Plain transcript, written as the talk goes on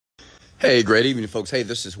Hey, great evening, folks. Hey,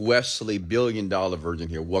 this is Wesley, $1 billion Virgin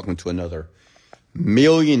here. Welcome to another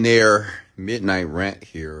Millionaire Midnight rant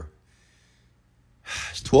here.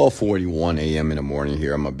 It's 12:41 a.m. in the morning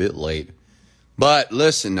here. I'm a bit late. But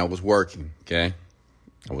listen, I was working, okay?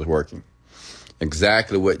 I was working.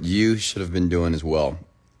 Exactly what you should have been doing as well.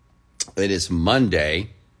 It is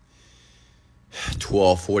Monday,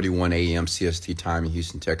 12:41 a.m. CST time in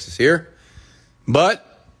Houston, Texas here. But,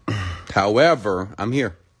 however, I'm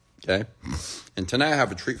here. Okay. And tonight I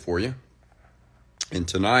have a treat for you. And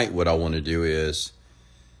tonight what I want to do is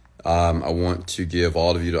I want to give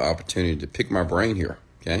all of you the opportunity to pick my brain here.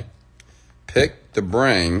 Okay. Pick the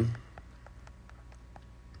brain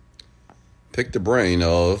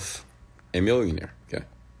of a millionaire. Okay.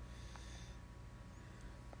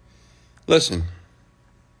 Listen.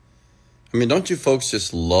 I mean, don't you folks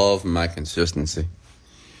just love my consistency?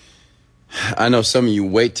 I know some of you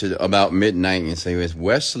wait to about midnight and say, is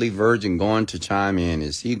Wesley Virgin going to chime in?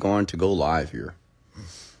 Is he going to go live here?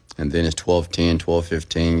 And then it's 12:10,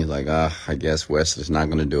 12:15. You're like, I guess Wesley's not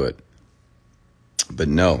going to do it. But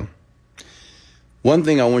no. One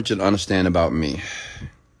thing I want you to understand about me.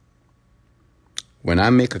 When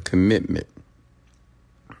I make a commitment,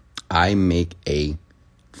 I make a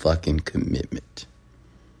fucking commitment.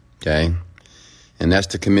 Okay? And that's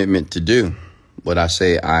the commitment to do what I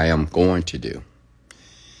say I am going to do.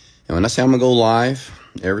 And when I say I'm going to go live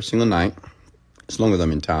every single night, as long as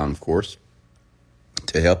I'm in town, of course,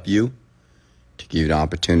 to help you, to give you the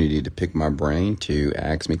opportunity to pick my brain, to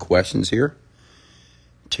ask me questions here,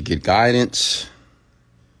 to get guidance,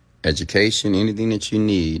 education, anything that you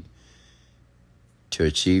need to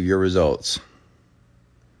achieve your results,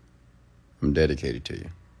 I'm dedicated to you.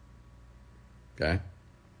 Okay?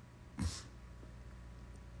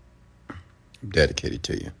 Dedicated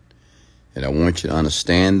to you. And I want you to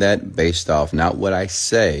understand that based off not what I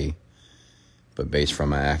say, but based from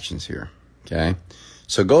my actions here. Okay?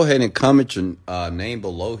 So go ahead and comment your name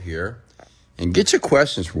below here and get your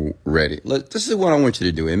questions ready. Look, this is what I want you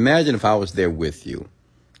to do. Imagine if I was there with you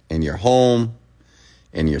in your home,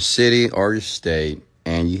 in your city or your state,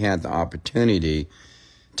 and you had the opportunity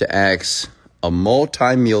to ask a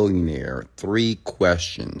multimillionaire 3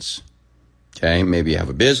 questions. Okay? Maybe you have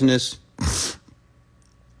a business.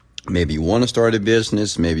 Maybe you want to start a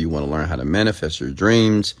business. Maybe you want to learn how to manifest your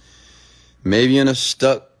dreams. Maybe you're in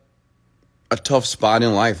a tough spot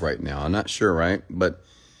in life right now. I'm not sure, right? But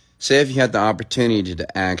say if you had the opportunity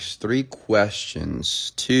to ask 3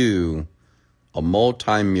 questions to a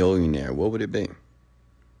multimillionaire, what would it be?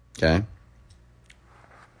 Okay.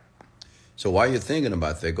 So while you're thinking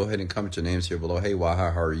about that, go ahead and comment your names here below. Hey,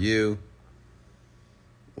 Waha, how are you?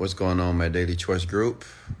 What's going on, my Daily Choice group?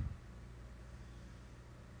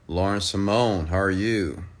 Lauren Simone, how are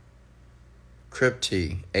you?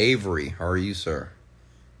 Crypty, Avery, how are you, sir?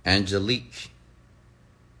 Angelique.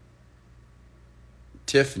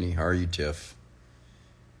 Tiffany, how are you, Tiff?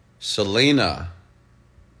 Selena.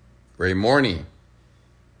 Ray Morning.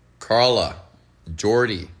 Carla.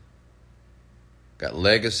 Jordy. Got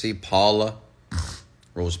Legacy, Paula.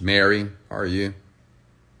 Rosemary, how are you?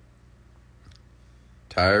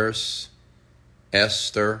 Tyrus.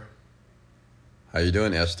 Esther. How you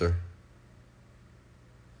doing, Esther?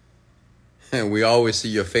 And we always see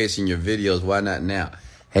your face in your videos. Why not now?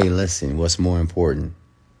 Hey, listen, what's more important?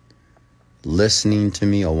 Listening to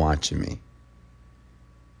me or watching me?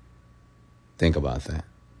 Think about that,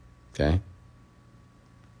 okay?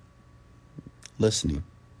 Listening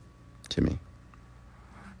to me.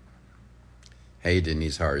 Hey,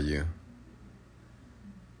 Denise, how are you?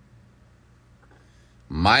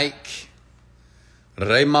 Mike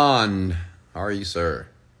Raymond. How are you, sir?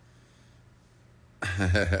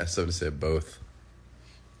 Somebody said both.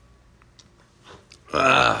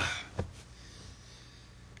 I'm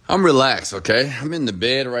relaxed, okay? I'm in the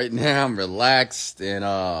bed right now. I'm relaxed, and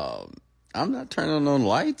I'm not turning on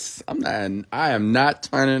lights. I am not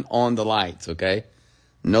turning on the lights, okay?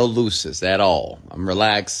 No luces at all. I'm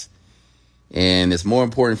relaxed, and it's more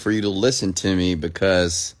important for you to listen to me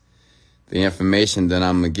because the information that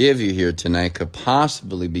I'm going to give you here tonight could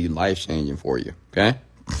possibly be life-changing for you, okay?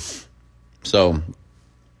 So,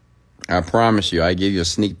 I promise you, I give you a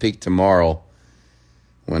sneak peek tomorrow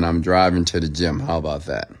when I'm driving to the gym. How about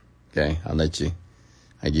that? Okay,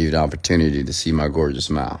 I give you the opportunity to see my gorgeous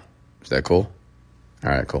smile. Is that cool?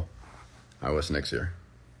 All right, cool. All right, what's next here?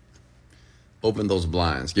 Open those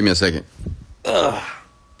blinds. Give me a second. Ugh.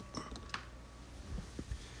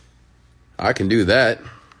 I can do that.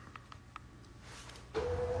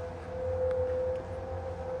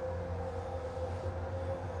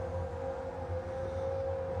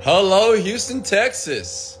 Hello, Houston,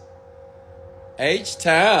 Texas.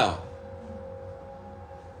 H-Town.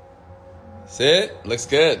 See it? Looks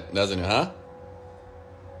good, doesn't it, huh?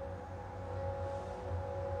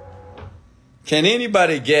 Can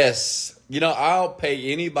anybody guess? I'll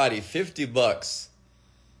pay anybody $50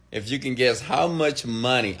 if you can guess how much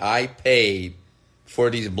money I paid for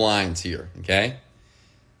these blinds here, okay?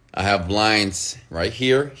 I have blinds right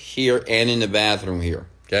here, here, and in the bathroom here,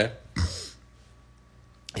 okay?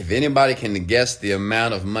 If anybody can guess the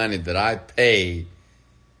amount of money that I paid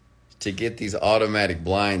to get these automatic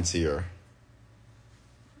blinds here,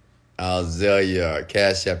 I'll tell you,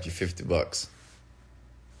 cash app you $50.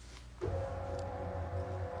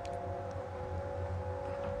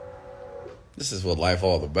 This is what life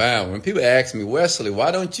all about. When people ask me, Wesley,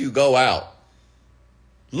 why don't you go out?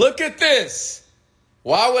 Look at this.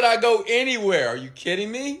 Why would I go anywhere? Are you kidding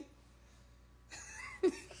me?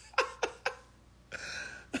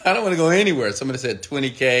 I don't want to go anywhere. Somebody said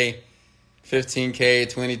 20K,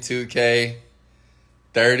 15K, 22K,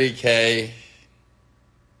 30K.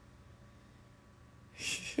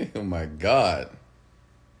 Oh my God.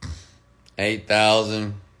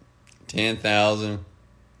 8,000, 10,000.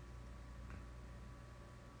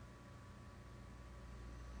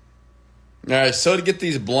 All right, so to get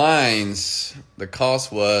these blinds, the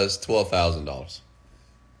cost was $12,000.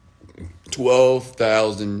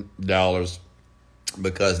 $12,000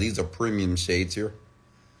 because these are premium shades here.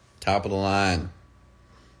 Top of the line.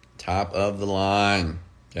 Top of the line,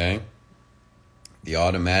 okay? The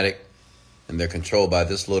automatic, and they're controlled by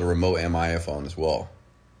this little remote and my iPhone as well.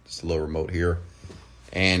 This little remote here.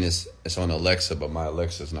 And it's on Alexa, but my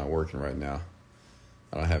Alexa's not working right now.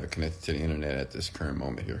 I don't have it connected to the internet at this current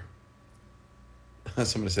moment here.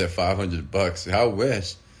 Somebody said $500. I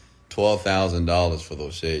wish. $12,000 for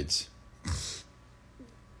those shades.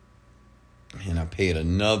 And I paid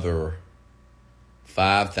another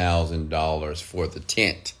 $5,000 for the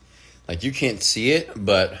tint. Like, you can't see it,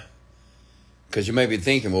 but because you may be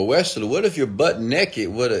thinking, well, Wesley, what if you're butt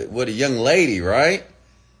naked with a young lady, right?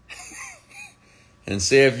 And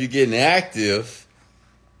say if you're getting active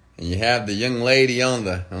and you have the young lady on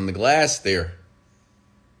the glass there,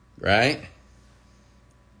 right?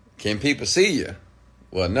 Can people see you?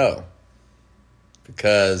 Well, no,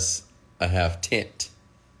 because I have tint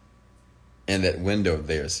in that window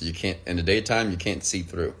there. So you can't, in the daytime, you can't see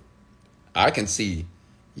through. I can see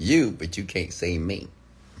you, but you can't see me.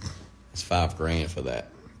 It's $5,000 for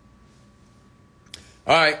that.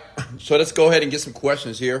 All right, so let's go ahead and get some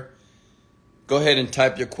questions here. Go ahead and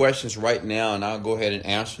type your questions right now, and I'll go ahead and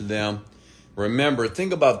answer them. Remember,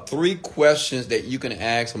 think about 3 questions that you can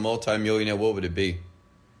ask a multimillionaire. What would it be?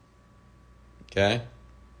 Okay?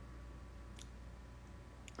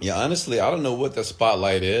 Yeah, honestly, I don't know what the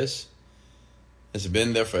spotlight is. It's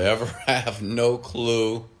been there forever. I have no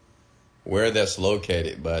clue where that's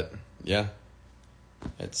located, but yeah,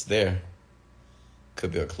 it's there.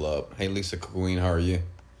 Could be a club. Hey, Lisa Queen, how are you?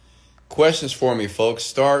 Questions for me, folks.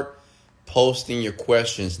 Start posting your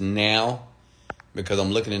questions now because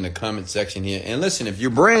I'm looking in the comment section here. And listen, if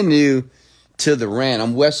you're brand new to the rant,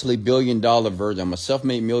 I'm Wesley, $1 billion virgin. I'm a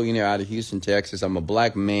self-made millionaire out of Houston, Texas. I'm a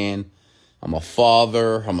black man. I'm a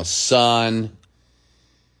father. I'm a son.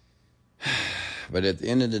 But at the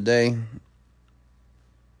end of the day,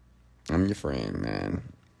 I'm your friend, man.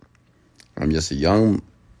 I'm just a young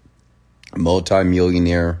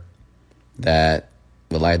multi-millionaire that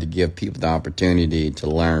would like to give people the opportunity to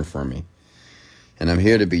learn from me. And I'm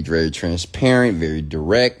here to be very transparent, very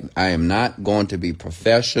direct. I am not going to be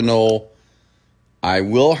professional. I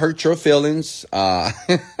will hurt your feelings. I'm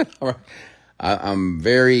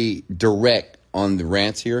very direct on the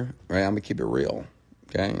rants here, right? I'm going to keep it real,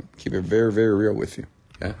 okay? Keep it very, very real with you,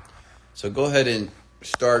 okay? So go ahead and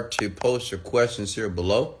start to post your questions here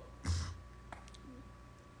below.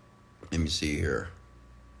 Let me see here.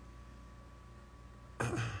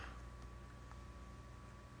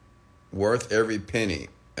 Worth every penny.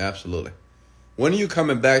 Absolutely. When are you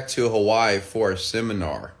coming back to Hawaii for a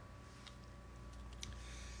seminar?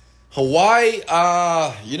 Hawaii,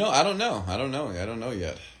 I don't know. I don't know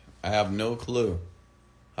yet. I have no clue,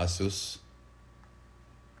 Jesus.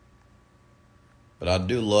 But I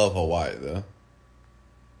do love Hawaii, though.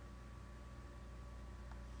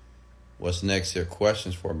 What's next here?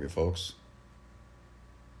 Questions for me, folks.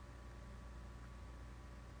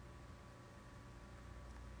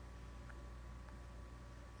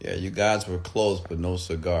 Yeah, you guys were close, but no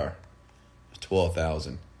cigar.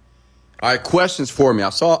 12,000. All right, questions for me.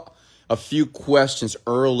 I saw a few questions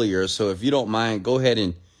earlier, so if you don't mind, go ahead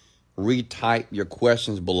and retype your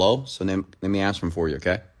questions below. So then let me answer them for you,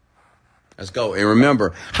 okay? Let's go. And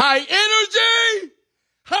remember, high energy,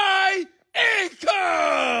 high income.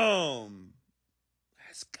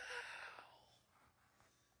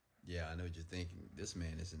 I know what you're thinking. This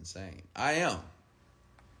man is insane. I am.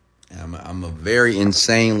 I'm a very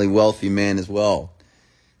insanely wealthy man as well.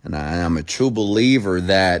 And I'm a true believer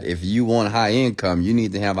that if you want high income, you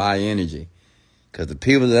need to have high energy. Because the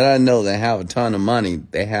people that I know that have a ton of money,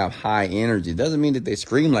 they have high energy. Doesn't mean that they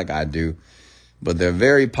scream like I do, but they're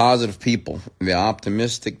very positive people. They're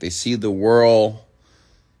optimistic. They see the world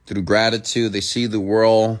through gratitude. They see the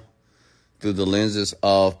world through the lenses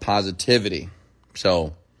of positivity.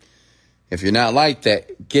 So if you're not like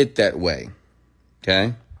that, get that way.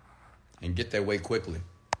 Okay? And get that way quickly.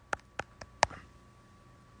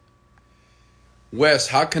 Wes,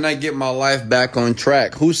 how can I get my life back on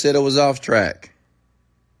track? Who said it was off track?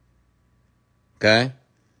 Okay?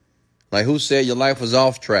 Like, who said your life was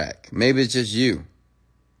off track? Maybe it's just you.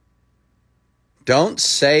 Don't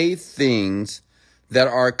say things that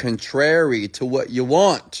are contrary to what you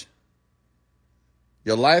want.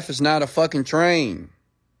 Your life is not a fucking train.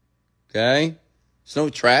 Okay? It's no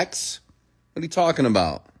tracks. What are you talking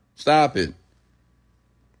about? Stop it.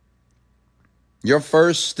 Your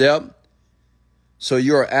first step, so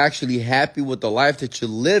you're actually happy with the life that you're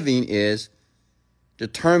living, is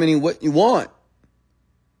determining what you want.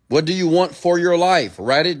 What do you want for your life?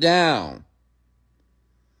 Write it down.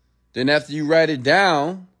 Then after you write it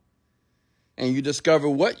down and you discover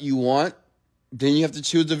what you want, then you have to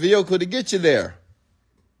choose a vehicle to get you there.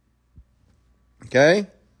 Okay?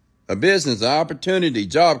 A business, an opportunity,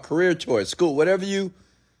 job, career choice, school, whatever you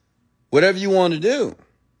want to do.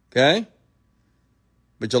 Okay?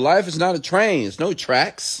 But your life is not a train. It's no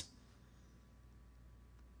tracks.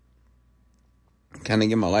 Can I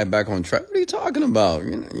get my life back on track? What are you talking about?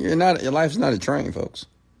 You're not. Your life's not a train, folks.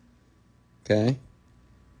 Okay?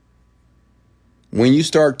 When you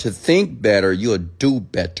start to think better, you'll do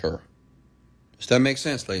better. Does that make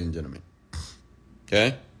sense, ladies and gentlemen?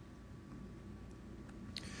 Okay?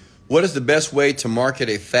 What is the best way to market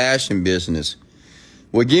a fashion business?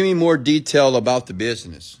 Well, give me more detail about the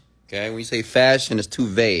business. Okay? When you say fashion, it's too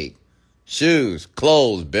vague. Shoes,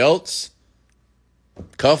 clothes, belts,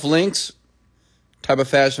 cufflinks. Type of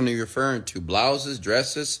fashion are you referring to? Blouses,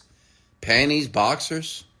 dresses, panties,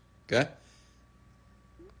 boxers. Okay?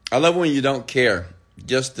 I love when you don't care,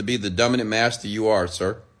 just to be the dominant master you are,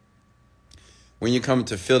 sir. When you come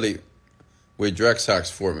to Philly with dress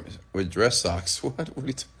socks for me, with dress socks, what are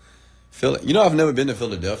you Philly? You know, I've never been to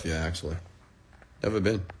Philadelphia, actually. Never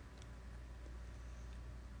been.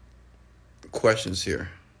 Questions here.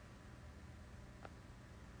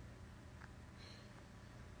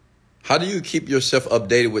 How do you keep yourself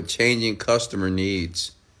updated with changing customer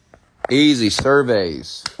needs? Easy.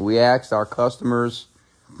 Surveys. We asked our customers.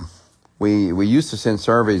 We used to send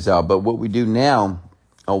surveys out, but what we do now,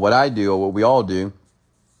 or what I do, or what we all do,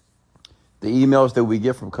 the emails that we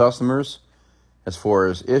get from customers, as far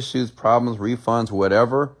as issues, problems, refunds,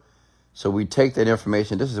 whatever. So we take that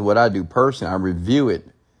information. This is what I do personally. I review it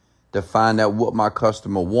to find out what my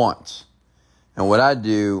customer wants. And what I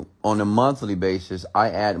do on a monthly basis, I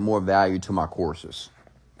add more value to my courses.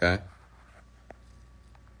 Okay?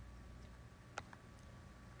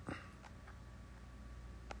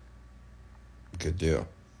 Good deal.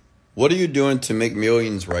 What are you doing to make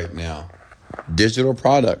millions right now? Digital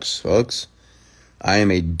products, folks. I am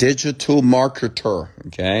a digital marketer.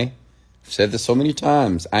 Okay? I've said this so many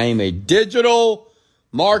times. I am a digital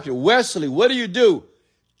marketer. Wesley, what do you do?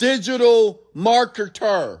 Digital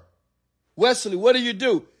marketer. Wesley, what do you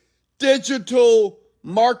do? Digital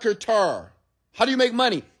marketer. How do you make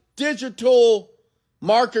money? Digital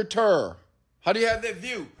marketer. How do you have that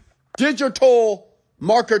view? Digital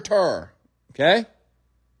marketer. Okay?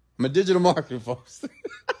 I'm a digital marketer, folks.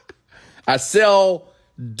 I sell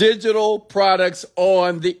digital products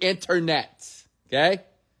on the internet. Okay?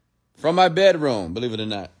 From my bedroom, believe it or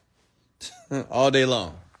not. All day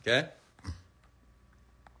long. Okay?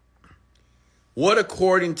 What,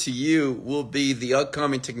 according to you, will be the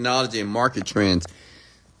upcoming technology and market trends?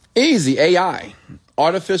 Easy. AI.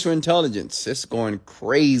 Artificial intelligence. It's going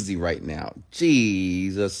crazy right now.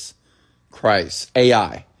 Jesus Christ.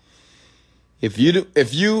 AI. If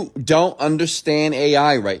you don't understand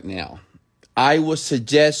AI right now, I would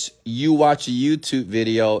suggest you watch a YouTube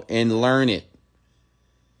video and learn it.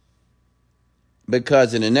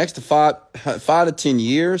 Because in the next 5 to 10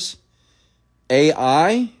 years,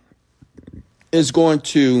 AI is going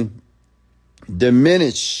to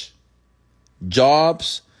diminish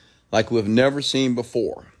jobs like we've never seen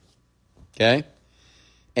before. Okay?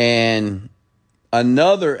 And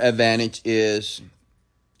another advantage is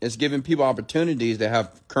it's giving people opportunities that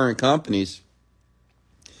have current companies,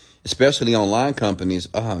 especially online companies,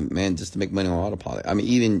 just to make money on autopilot. I mean,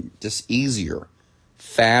 even just easier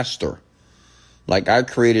faster. Like I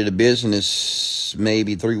created a business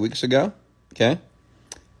maybe 3 weeks ago. Okay.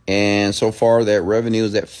 And so far that revenue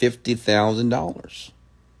is at $50,000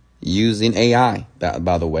 using AI,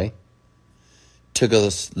 by the way. Took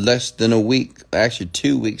us less than a week, actually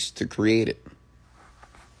 2 weeks to create it.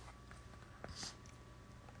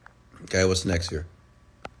 Okay, what's next here?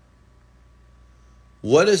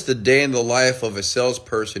 What is the day in the life of a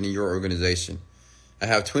salesperson in your organization? I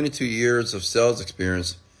have 22 years of sales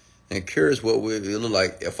experience and curious what would it look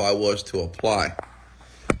like if I was to apply.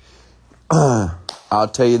 I'll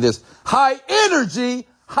tell you this. High energy,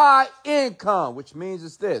 high income, which means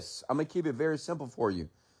it's this. I'm going to keep it very simple for you,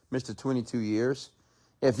 Mr. 22 years.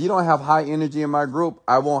 If you don't have high energy in my group,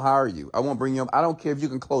 I won't hire you. I won't bring you up. I don't care if you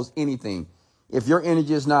can close anything. If your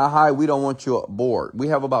energy is not high, we don't want you aboard. We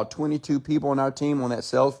have about 22 people on our team on that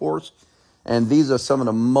sales force. And these are some of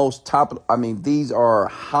the most these are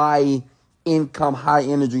high income, high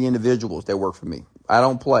energy individuals that work for me. I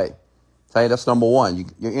don't play. Okay, that's number one.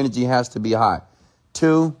 Your energy has to be high.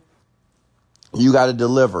 2, you got to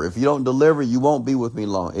deliver. If you don't deliver, you won't be with me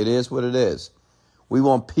long. It is what it is. We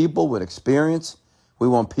want people with experience. We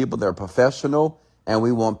want people that are professional. And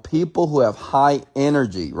we want people who have high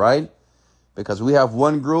energy, right? Because we have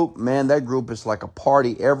one group, man, that group is like a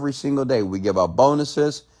party every single day. We give out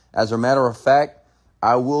bonuses. As a matter of fact,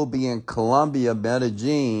 I will be in Colombia,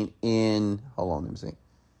 Medellin let me see.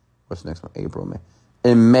 What's the next one? April, May.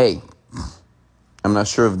 In May. I'm not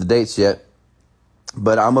sure of the dates yet,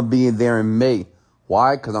 but I'm going to be there in May.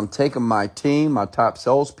 Why? Because I'm taking my team, my top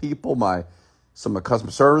salespeople, some of the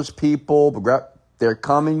customer service people. They're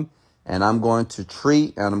coming, and I'm going to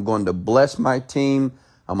treat and I'm going to bless my team.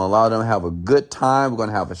 I'm going to allow them to have a good time. We're going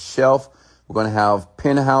to have a shelf. We're going to have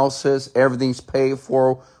penthouses. Everything's paid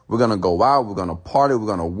for. We're going to go out. We're going to party. We're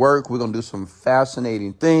going to work. We're going to do some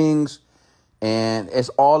fascinating things. And it's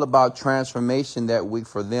all about transformation that week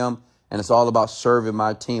for them. And it's all about serving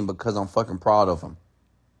my team because I'm fucking proud of them.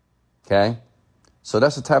 Okay? So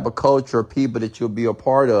that's the type of culture of people that you'll be a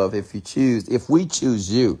part of if we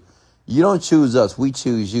choose you. You don't choose us. We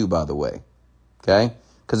choose you, by the way. Okay?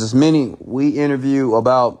 Because we interview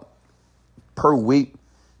about per week,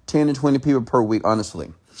 10 to 20 people per week,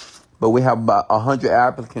 honestly. But we have about 100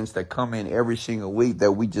 applicants that come in every single week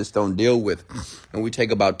that we just don't deal with. And we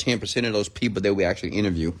take about 10% of those people that we actually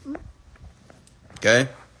interview. Okay?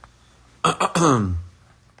 Our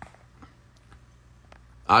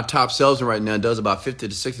top salesman right now does about $50,000 to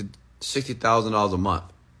 $60,000 a month.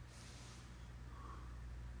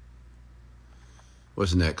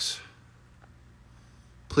 What's next?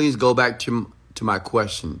 Please go back to my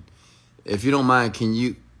question. If you don't mind, can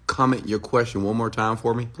you comment your question one more time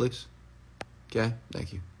for me, please? Okay,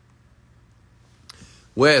 thank you.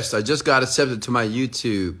 West, I just got accepted to my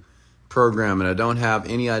YouTube program, and I don't have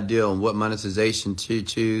any idea on what monetization to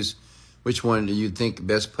choose. Which one do you think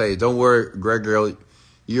best plays? Don't worry, Gregory.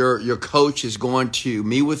 Your coach is going to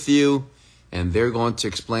meet with you, and they're going to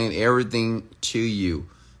explain everything to you.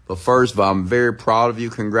 But first of all, I'm very proud of you.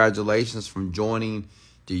 Congratulations from joining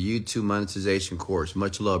the YouTube monetization course.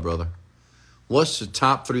 Much love, brother. What's the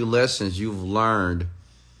top 3 lessons you've learned?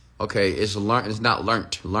 Okay, it's learned. It's not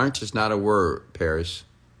learnt. Learnt is not a word, Paris.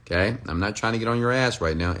 Okay? I'm not trying to get on your ass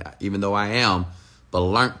right now, even though I am. But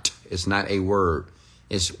learnt is not a word.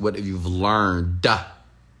 It's what you've learned,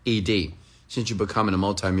 E-D, since you're becoming a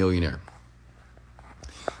multimillionaire.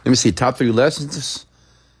 Let me see, top 3 lessons.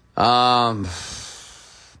 The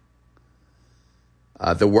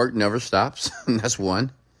work never stops. That's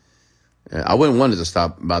one. I wouldn't want it to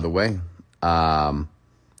stop, by the way.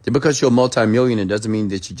 Because you're a multimillionaire doesn't mean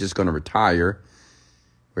that you're just going to retire.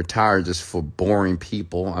 Retire just for boring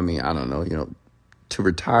people. I mean, I don't know. To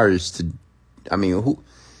retire is to. I mean,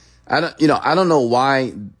 I don't know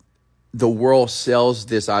why the world sells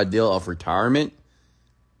this ideal of retirement.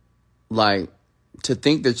 Like, to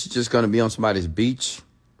think that you're just going to be on somebody's beach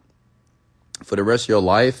for the rest of your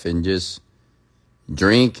life and just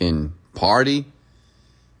drink and party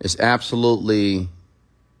is absolutely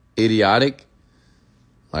idiotic.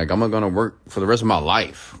 Like, I'm not going to work for the rest of my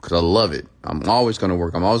life because I love it. I'm always going to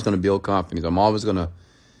work. I'm always going to build companies. I'm always going to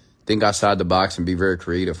think outside the box and be very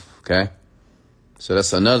creative, okay? So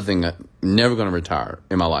that's another thing. I'm never going to retire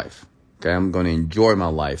in my life, okay? I'm going to enjoy my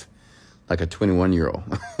life like a 21-year-old.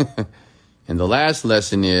 And the last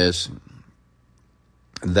lesson is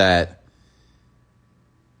that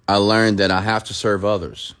I learned that I have to serve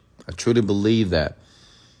others. I truly believe that.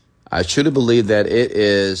 I truly believe that it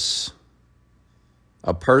is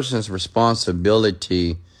a person's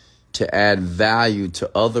responsibility to add value to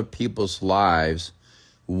other people's lives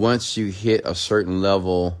once you hit a certain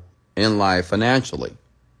level in life financially.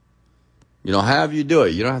 However you do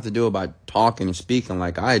it. You don't have to do it by talking and speaking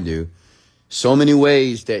like I do. So many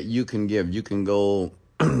ways that you can give. You can go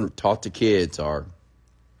talk to kids or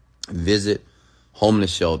visit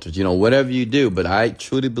homeless shelters, whatever you do. But I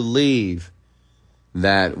truly believe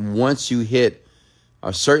that once you hit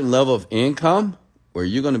a certain level of income where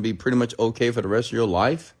you're going to be pretty much okay for the rest of your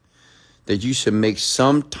life, that you should make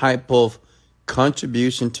some type of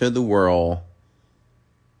contribution to the world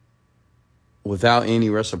without any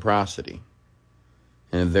reciprocity.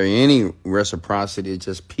 And if there any reciprocity, it's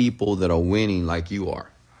just people that are winning like you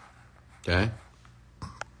are. Okay?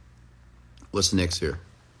 What's next here?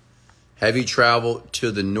 Have you traveled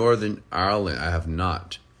to the Northern Ireland? I have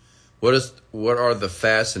not. What are the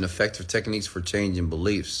fast and effective techniques for changing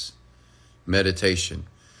beliefs? Meditation.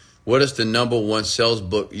 What is the number one sales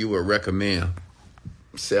book you would recommend?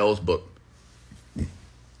 Sales book.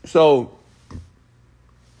 So,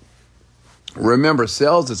 remember,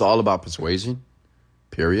 sales is all about persuasion,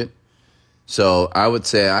 period. So, I would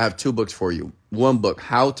say I have two books for you. One book,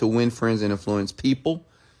 How to Win Friends and Influence People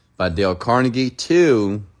by Dale Carnegie.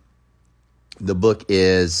 Two, the book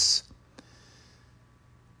is,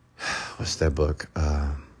 what's that book?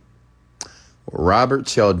 Robert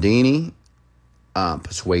Cialdini,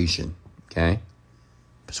 Persuasion. Okay?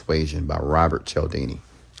 Persuasion by Robert Cialdini.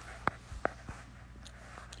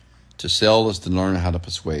 To sell is to learn how to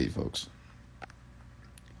persuade, folks.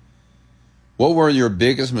 What were your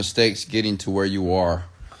biggest mistakes getting to where you are?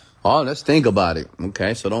 Oh, let's think about it.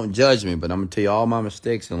 Okay, so don't judge me, but I'm going to tell you all my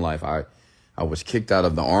mistakes in life. I was kicked out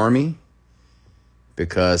of the Army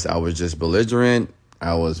because I was just belligerent.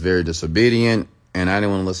 I was very disobedient, and I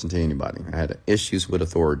didn't want to listen to anybody. I had issues with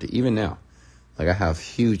authority, even now. Like, I have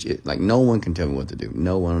no one can tell me what to do.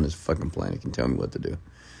 No one on this fucking planet can tell me what to do.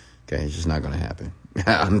 Okay, it's just not going to happen.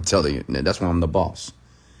 I'm telling you, that's why I'm the boss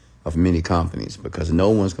of many companies, because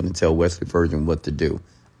no one's going to tell Wesley Virgin what to do.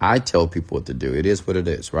 I tell people what to do. It is what it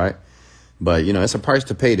is, right? But, it's a price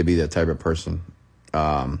to pay to be that type of person.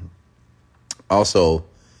 Also,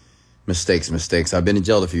 mistakes. I've been in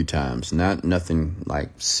jail a few times. Nothing like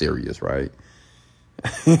serious, right?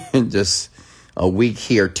 Just a week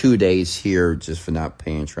here, 2 days here, just for not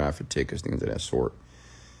paying traffic tickets, things of that sort.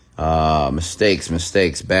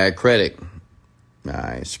 Mistakes. Bad credit.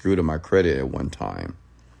 I screwed up my credit at one time.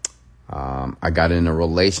 I got in a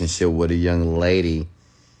relationship with a young lady,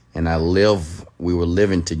 and we were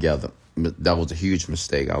living together. That was a huge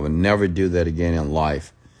mistake. I would never do that again in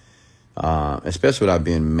life, especially without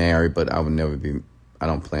being married, but I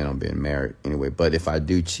don't plan on being married anyway. But if I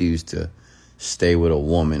do choose to stay with a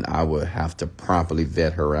woman, I would have to properly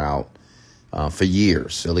vet her out for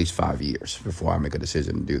years, at least 5 years, before I make a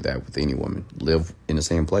decision to do that with any woman. Live in the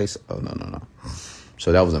same place? Oh, no.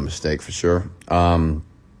 So that was a mistake for sure.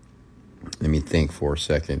 Let me think for a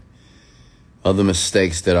second. Other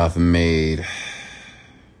mistakes that I've made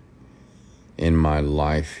in my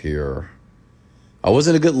life here. I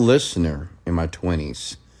wasn't a good listener in my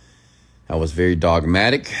 20s. I was very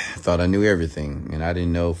dogmatic, thought I knew everything, and I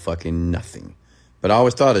didn't know fucking nothing. But I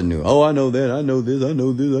always thought I knew. Oh, I know that, I know this, I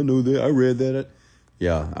know this, I know that, I read that.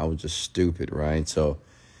 Yeah, I was just stupid, right? So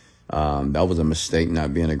that was a mistake,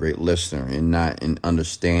 not being a great listener and not in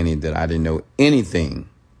understanding that I didn't know anything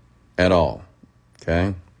at all,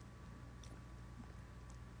 okay?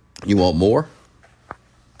 You want more?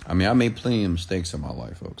 I made plenty of mistakes in my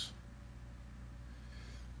life, folks.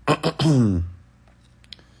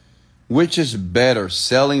 Which is better,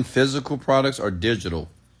 selling physical products or digital?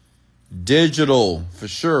 Digital, for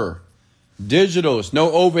sure. Digital, it's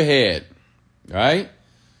no overhead, right?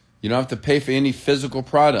 You don't have to pay for any physical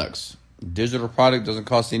products. Digital product doesn't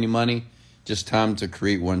cost any money, just time to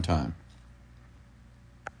create one time.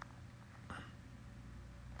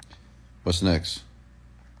 What's next?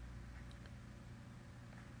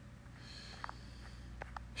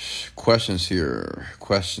 Questions here.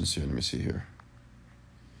 Let me see here.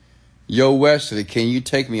 Yo, Wesley, can you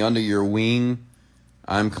take me under your wing?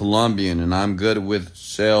 I'm Colombian and I'm good with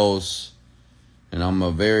sales. And I'm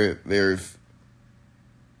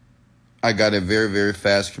I got a very, very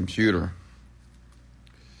fast computer.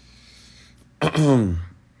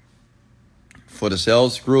 For the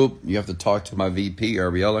sales group, you have to talk to my VP,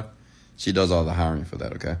 Ariella. She does all the hiring for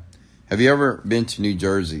that, okay? Have you ever been to New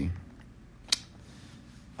Jersey?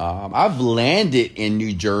 I've landed in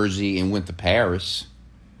New Jersey and went to Paris.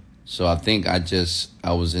 So I think I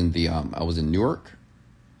was in Newark.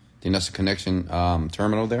 I think that's a connection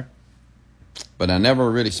terminal there. But I never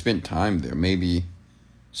really spent time there. Maybe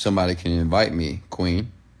somebody can invite me,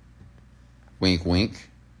 Queen. Wink, wink.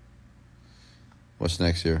 What's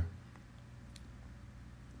next here?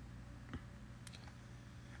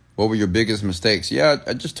 What were your biggest mistakes? Yeah,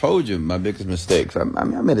 I just told you my biggest mistakes. I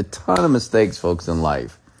mean, I made a ton of mistakes, folks, in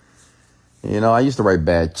life. I used to write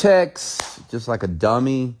bad checks, just like a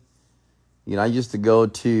dummy. I used to go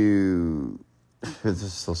to, this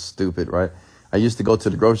is so stupid, right? I used to go to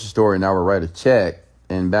the grocery store and I would write a check.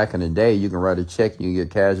 And back in the day, you can write a check and you can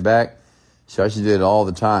get cash back. So I used to do it all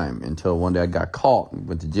the time until one day I got caught and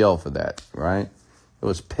went to jail for that, right? It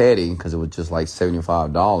was petty because it was just like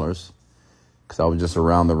 $75 because I was just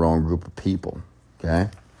around the wrong group of people, okay?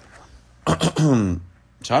 So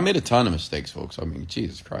I made a ton of mistakes, folks. I mean,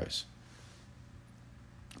 Jesus Christ.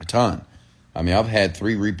 A ton. I mean, I've had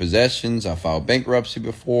 3 repossessions. I filed bankruptcy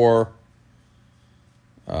before.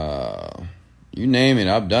 You name it,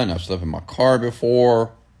 I've done it. I've slept in my car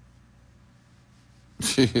before.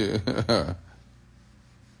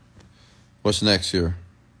 What's next here?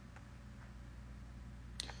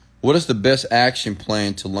 What is the best action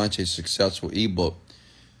plan to launch a successful ebook?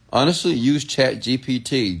 Honestly, use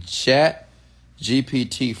ChatGPT.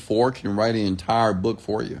 ChatGPT-4 can write an entire book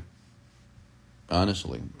for you.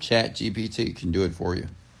 Honestly, ChatGPT can do it for you.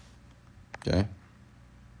 Okay?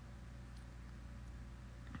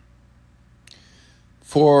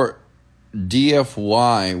 For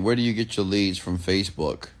DFY, where do you get your leads from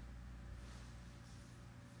Facebook?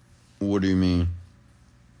 What do you mean?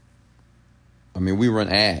 I mean, we run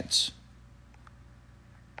ads.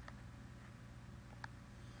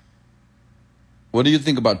 What do you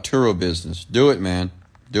think about Turo business? Do it, man.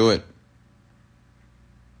 Do it.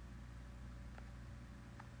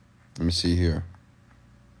 Let me see here.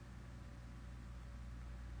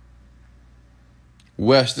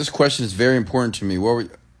 Wes, this question is very important to me.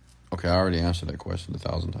 Okay, I already answered that question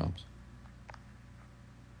 1,000 times.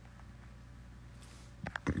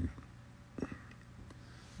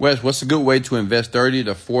 Wes, what's a good way to invest $30,000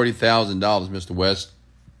 to $40,000, Mr. West?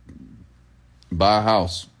 Buy a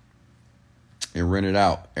house and rent it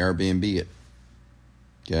out, Airbnb it.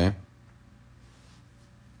 Okay.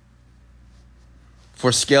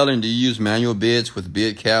 For scaling, do you use manual bids with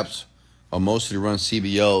bid caps or mostly run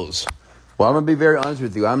CBOs? Well, I'm going to be very honest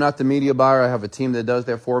with you. I'm not the media buyer. I have a team that does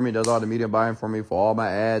that for me, does all the media buying for me for all my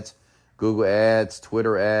ads, Google ads,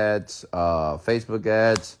 Twitter ads, Facebook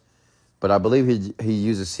ads. But I believe he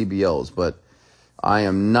uses CBOs. But I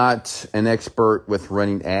am not an expert with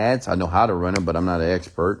running ads. I know how to run them, but I'm not an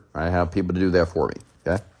expert. I have people to do that for me.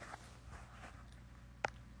 Okay.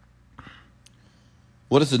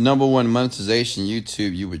 What is the number one monetization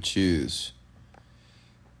YouTube you would choose?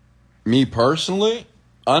 Me personally,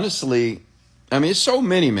 honestly, I mean, it's so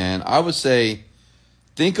many, man. I would say,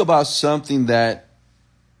 think about something that,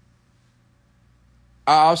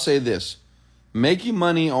 I'll say this. Making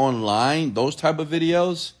money online, those type of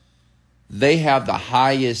videos, they have the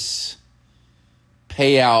highest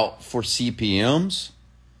payout for CPMs,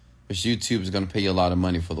 which YouTube is going to pay you a lot of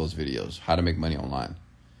money for those videos, how to make money online.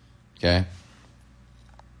 Okay?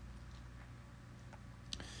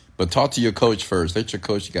 But talk to your coach first. Let your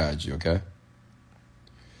coach guide you, okay?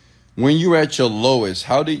 When you were at your lowest,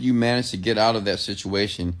 how did you manage to get out of that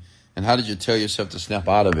situation? And how did you tell yourself to snap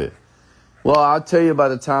out of it? Well, I'll tell you, by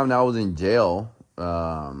the time that I was in jail,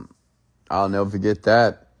 I'll never forget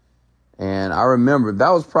that. And I remember that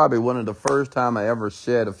was probably one of the first time I ever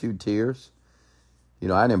shed a few tears.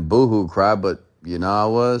 I didn't boohoo cry, but, I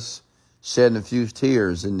was shedding a few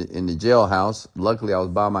tears in the jailhouse. Luckily, I was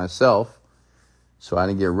by myself, so I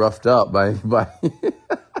didn't get roughed up by anybody.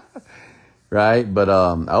 Right? But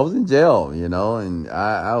I was in jail, and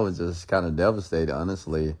I was just kind of devastated,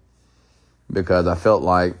 honestly, because I felt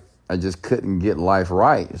like I just couldn't get life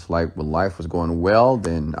right. It's like when life was going well,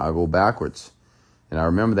 then I go backwards. And I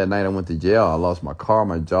remember that night I went to jail. I lost my car,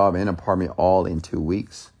 my job, and apartment all in 2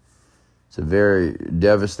 weeks. It's a very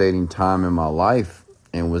devastating time in my life.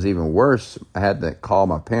 And it was even worse, I had to call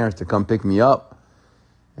my parents to come pick me up.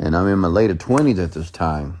 And I'm in my later 20s at this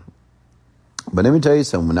time. But let me tell you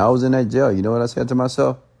something. When I was in that jail, you know what I said to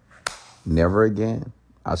myself? Never again.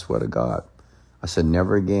 I swear to God. I said,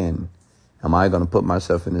 never again am I going to put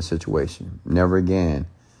myself in this situation. Never again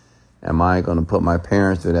am I going to put my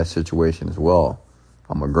parents through that situation as well.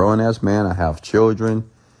 I'm a grown-ass man. I have children,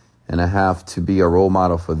 and I have to be a role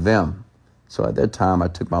model for them. So at that time, I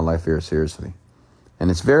took my life very seriously. And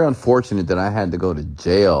it's very unfortunate that I had to go to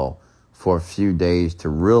jail for a few days to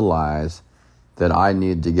realize that I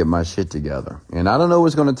needed to get my shit together. And I don't know what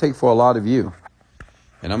it's going to take for a lot of you.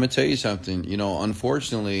 And I'm going to tell you something.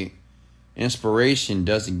 Unfortunately, inspiration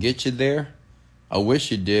doesn't get you there. I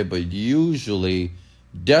wish it did, but usually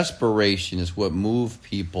desperation is what moves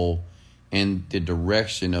people in the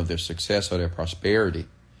direction of their success or their prosperity.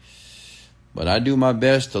 But I do my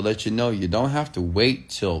best to let you know you don't have to wait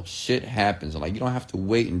till shit happens. Like, you don't have to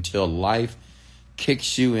wait until life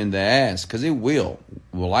kicks you in the ass, because it will.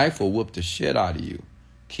 Life will whoop the shit out of you.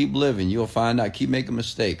 Keep living. You'll find out. Keep making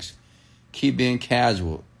mistakes. Keep being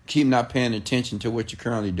casual. Keep not paying attention to what you're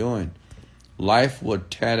currently doing. Life will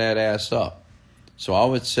tear that ass up. So I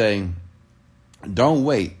would say, don't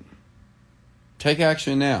wait. Take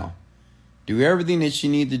action now. Do everything that you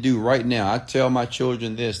need to do right now. I tell my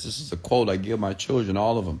children this. This is a quote I give my children,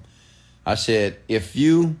 all of them. I said, if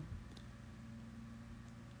you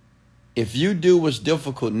do what's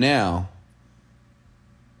difficult now,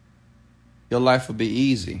 your life will be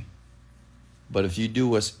easy. But if you do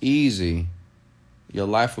what's easy, your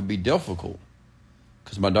life will be difficult.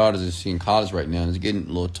 Because my daughter's in college right now, and it's getting a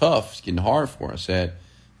little tough. It's getting hard for her. I said,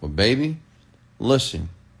 well, baby, listen,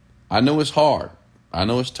 I know it's hard. I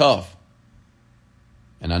know it's tough.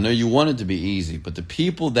 And I know you want it to be easy. But the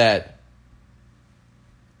people that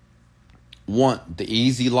want the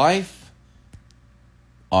easy life,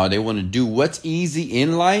 or they want to do what's easy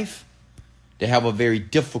in life, they have a very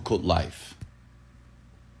difficult life.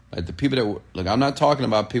 Like the people that, look, I'm not talking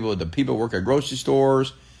about the people who work at grocery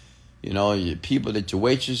stores, your people that your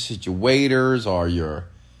waitresses, your waiters, or your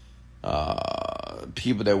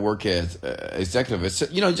people that work as executive,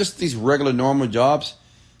 just these regular normal jobs.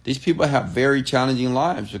 These people have very challenging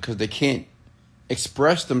lives because they can't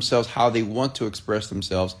express themselves how they want to express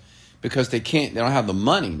themselves, because they don't have the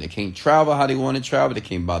money. They can't travel how they want to travel. They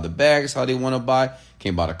can't buy the bags how they want to buy.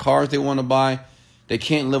 Can't buy the cars they want to buy. They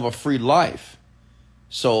can't live a free life.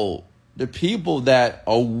 So the people that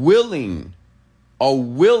are willing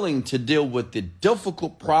to deal with the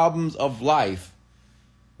difficult problems of life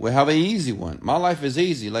will have an easy one. My life is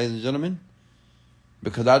easy, ladies and gentlemen,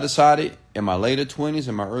 because I decided in my later 20s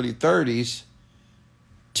and my early 30s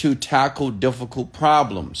to tackle difficult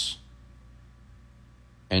problems.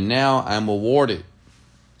 And now I'm awarded.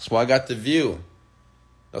 That's why I got the view.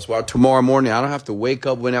 That's why tomorrow morning I don't have to wake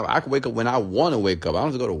up whenever. I can wake up when I want to wake up. I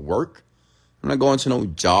don't have to go to work. I'm not going to no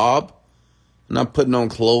job. I'm not putting on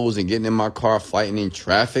clothes and getting in my car, fighting in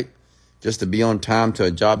traffic just to be on time to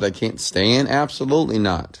a job that I can't stay in. Absolutely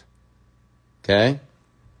not. Okay?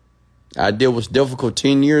 I did what's difficult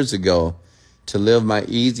 10 years ago to live my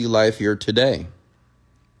easy life here today.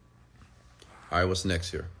 All right, what's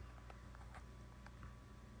next here?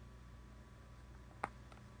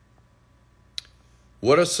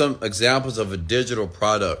 What are some examples of a digital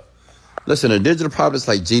product? Listen, a digital product is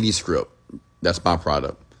like GD Script. That's my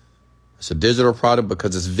product. It's a digital product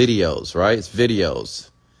because it's videos, right? It's videos.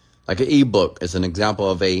 Like an ebook is an example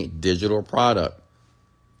of a digital product.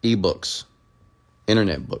 Ebooks,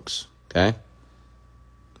 internet books, okay?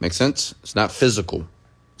 Make sense? It's not physical.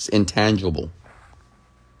 It's intangible.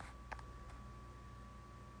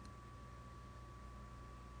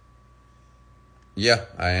 Yeah,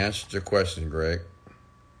 I answered your question, Greg.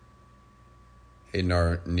 Hey,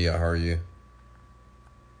 Nia, how are you?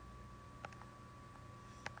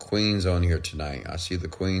 Queens on here tonight. I see the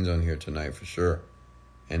queens on here tonight for sure.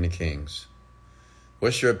 And the kings.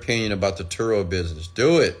 What's your opinion about the Turo business?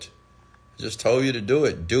 Do it. I just told you to do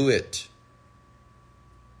it. Do it.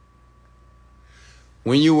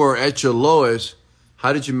 When you were at your lowest,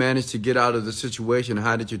 how did you manage to get out of the situation?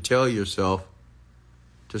 How did you tell yourself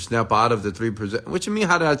to snap out of the 3%? What you mean,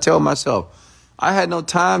 how did I tell myself? I had no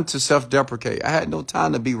time to self-deprecate. I had no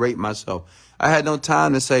time to berate myself. I had no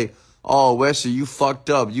time to say, oh, Wesley, you fucked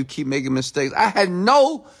up. You keep making mistakes. I had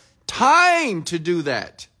no time to do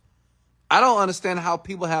that. I don't understand how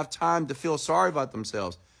people have time to feel sorry about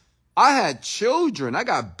themselves. I had children. I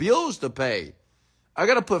got bills to pay. I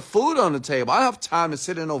got to put food on the table. I don't have time to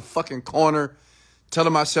sit in no fucking corner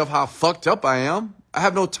telling myself how fucked up I am. I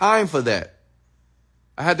have no time for that.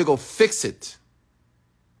 I had to go fix it.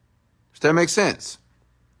 Does that make sense?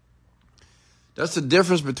 That's the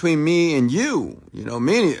difference between me and you.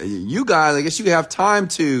 You guys, I guess you have time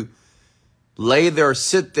to lay there,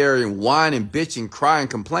 sit there and whine and bitch and cry and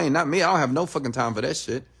complain. Not me. I don't have no fucking time for that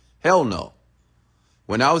shit. Hell no.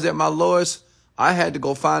 When I was at my lowest, I had to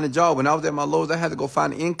go find a job. When I was at my lowest, I had to go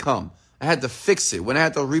find income. I had to fix it. When I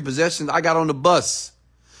had those repossessions, I got on the bus.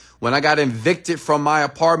 When I got evicted from my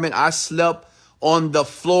apartment, I slept on the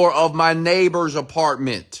floor of my neighbor's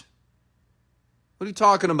apartment. What are you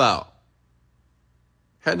talking about?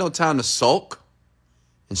 Had no time to sulk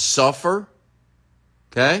and suffer.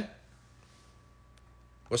 Okay?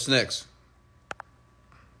 What's next?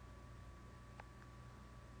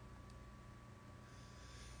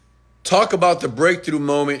 Talk about the breakthrough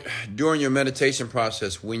moment during your meditation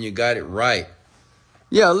process when you got it right.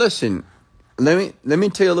 Yeah, listen. Let me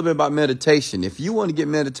tell you a little bit about meditation. If you want to get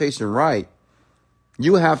meditation right,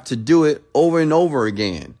 You have to do it over and over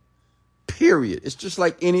again. Period. It's just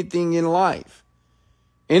like anything in life.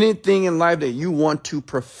 Anything in life that you want to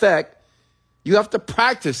perfect, you have to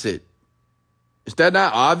practice it. Is that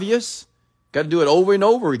not obvious? Got to do it over and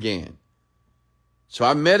over again. So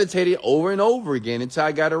I meditated over and over again until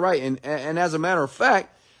I got it right. And as a matter of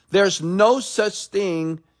fact, there's no such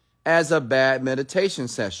thing as a bad meditation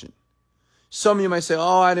session. Some of you might say,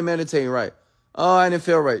 oh, I didn't meditate right. Oh, I didn't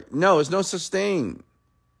feel right. No, it's no such thing.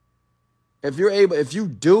 If you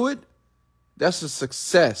do it, that's a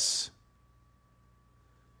success.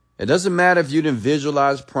 It doesn't matter if you didn't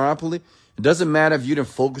visualize properly. It doesn't matter if you didn't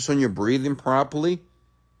focus on your breathing properly.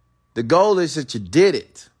 The goal is that you did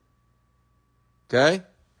it. Okay?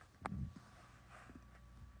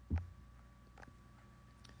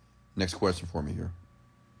 Next question for me here.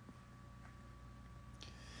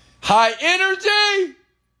 High energy,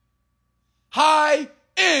 high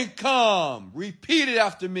income. Repeat it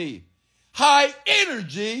after me. High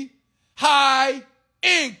energy, high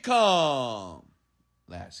income.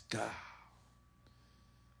 Let's go.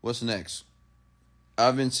 What's next?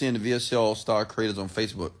 I've been seeing the VSL All-Star creators on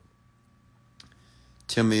Facebook.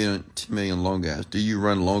 10 million long guys. Do you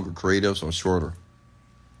run longer creatives or shorter?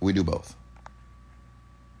 We do both.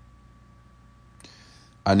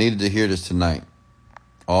 I needed to hear this tonight.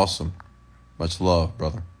 Awesome. Much love,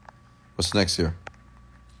 brother. What's next here?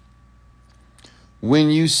 When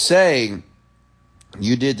you say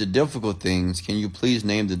you did the difficult things, can you please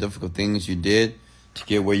name the difficult things you did to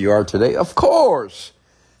get where you are today? Of course.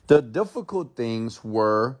 The difficult things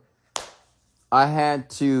were I had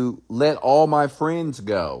to let all my friends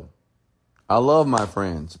go. I love my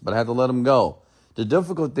friends, but I had to let them go. The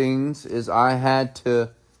difficult things is I had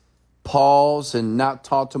to pause and not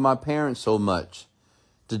talk to my parents so much.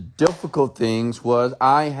 The difficult things was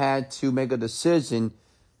I had to make a decision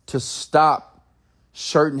to stop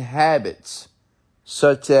certain habits,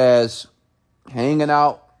 such as hanging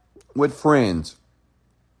out with friends,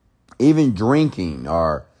 even drinking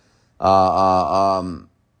or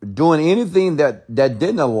doing anything that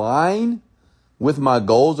didn't align with my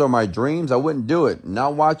goals or my dreams. I wouldn't do it.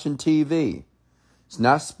 Not watching TV. It's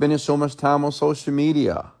not spending so much time on social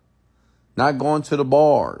media. Not going to the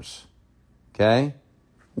bars. Okay?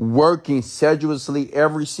 Working sedulously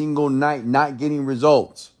every single night, not getting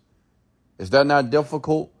results. Is that not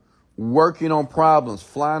difficult? Working on problems,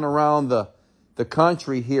 flying around the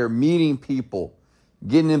country here, meeting people,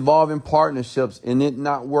 getting involved in partnerships and it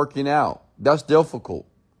not working out. That's difficult.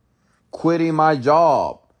 Quitting my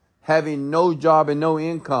job, having no job and no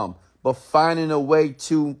income, but finding a way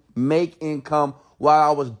to make income while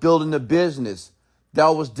I was building a business. That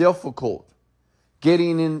was difficult.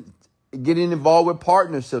 Getting involved with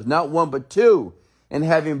partnerships, not one but two, and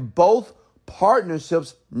having both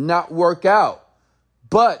partnerships not work out.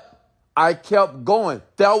 But I kept going.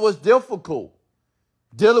 That was difficult.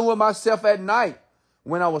 Dealing with myself at night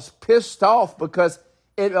when I was pissed off because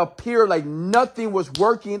it appeared like nothing was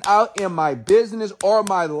working out in my business or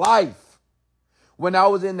my life. When I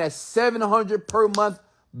was in that $700 per month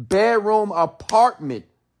bedroom apartment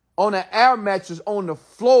on an air mattress on the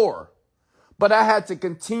floor. But I had to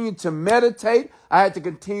continue to meditate. I had to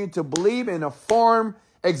continue to believe and affirm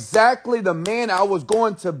exactly the man I was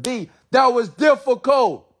going to be. That was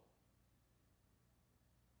difficult.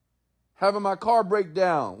 Having my car break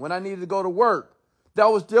down when I needed to go to work. That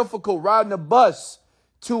was difficult. Riding a bus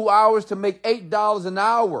 2 hours to make $8 an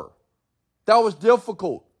hour. That was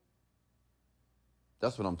difficult.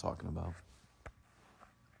 That's what I'm talking about.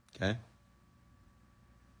 Okay.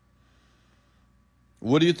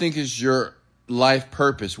 What do you think is your life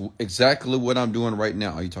purpose? Exactly what I'm doing right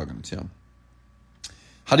now. Are you talking to Tim?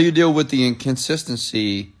 How do you deal with the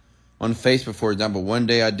inconsistency on Facebook? For example, one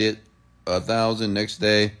day I did 1,000, next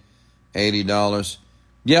day $80.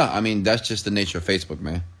 Yeah, I mean, that's just the nature of Facebook,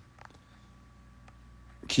 man.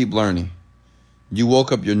 Keep learning. You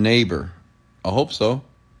woke up your neighbor. I hope so.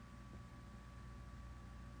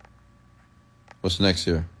 What's next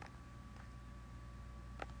here?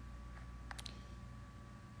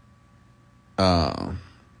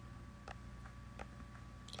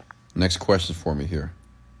 Next question for me here.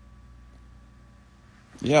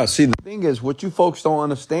 Yeah, see, the thing is, what you folks don't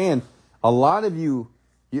understand, a lot of you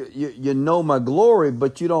know my glory,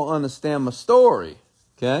 but you don't understand my story,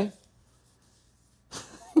 okay?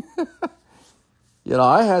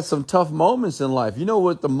 I had some tough moments in life. You know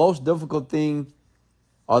what the most difficult thing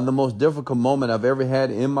or the most difficult moment I've ever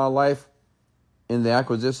had in my life in the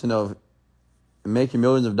acquisition of making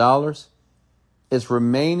millions of dollars? It's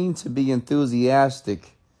remaining to be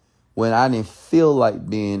enthusiastic when I didn't feel like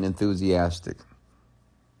being enthusiastic.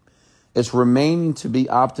 It's remaining to be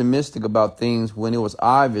optimistic about things when it was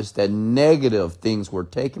obvious that negative things were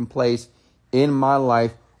taking place in my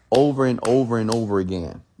life over and over and over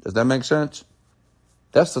again. Does that make sense?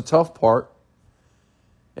 That's the tough part.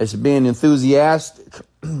 It's being enthusiastic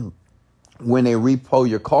when they repo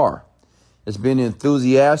your car. It's being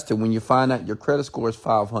enthusiastic when you find out your credit score is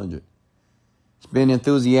 500. It's being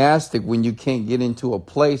enthusiastic when you can't get into a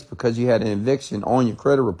place because you had an eviction on your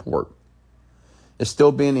credit report. It's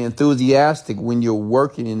still being enthusiastic when you're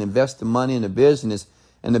working and investing money in a business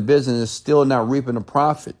and the business is still not reaping a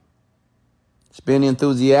profit. It's being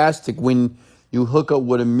enthusiastic when you hook up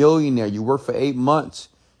with a millionaire. You work for 8 months.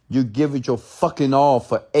 You give it your fucking all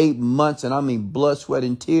for 8 months. And I mean blood, sweat,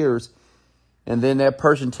 and tears. And then that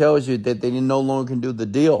person tells you that they no longer can do the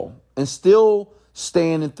deal. And still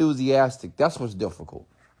staying enthusiastic. That's what's difficult.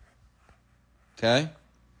 Okay?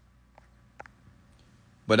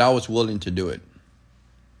 But I was willing to do it.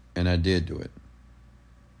 And I did do it.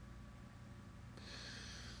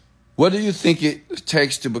 What do you think it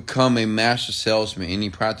takes to become a master salesman? Any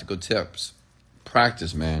practical tips?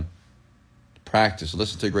 Practice, man. Practice.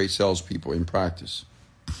 Listen to great salespeople in practice.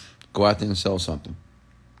 Go out there and sell something.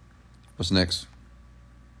 What's next?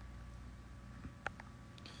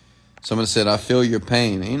 Someone said, I feel your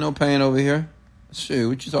pain. Ain't no pain over here. Shoot,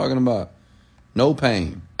 what you talking about? No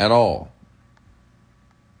pain at all.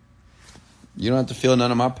 You don't have to feel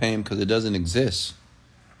none of my pain because it doesn't exist.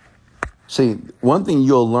 See, one thing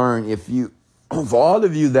you'll learn for all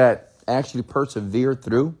of you that actually persevere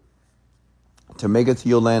through to make it to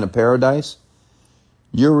your land of paradise,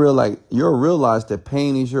 you'll realize that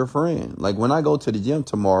pain is your friend. Like when I go to the gym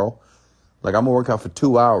tomorrow, like I'm going to work out for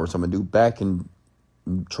 2 hours. I'm going to do back and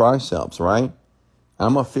triceps, right? And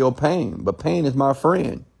I'm going to feel pain, but pain is my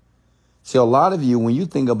friend. See, a lot of you, when you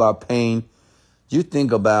think about pain, you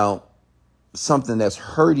think about something that's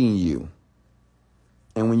hurting you.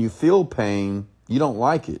 And when you feel pain, you don't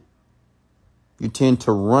like it. You tend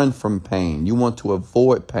to run from pain. You want to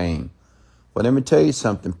avoid pain. But let me tell you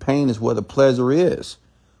something. Pain is where the pleasure is.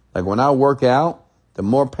 Like when I work out, the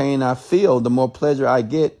more pain I feel, the more pleasure I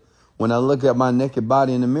get when I look at my naked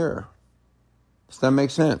body in the mirror. Does that make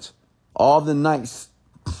sense? All the nights,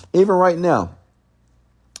 even right now,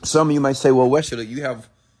 some of you might say, well, Wesley, you have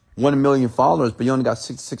 1 million followers, but you only got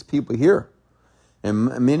 66 people here.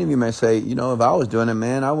 And many of you may say, if I was doing it,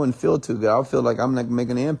 man, I wouldn't feel too good. I would feel like I'm not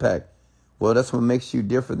making an impact. Well, that's what makes you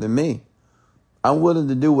different than me. I'm willing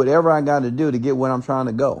to do whatever I got to do to get where I'm trying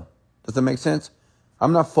to go. Does that make sense?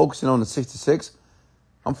 I'm not focusing on the 66.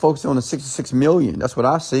 I'm focusing on the 66 million. That's what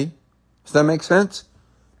I see. Does that make sense?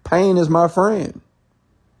 Pain is my friend.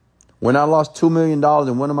 When I lost $2 million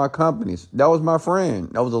in one of my companies, that was my friend.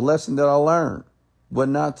 That was a lesson that I learned what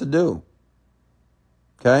not to do.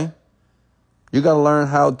 Okay? You got to learn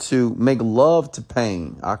how to make love to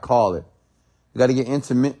pain, I call it. You got to get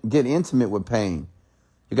intimate with pain.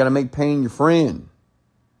 You got to make pain your friend.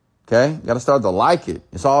 Okay? You got to start to like it.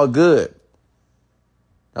 It's all good.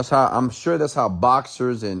 I'm sure that's how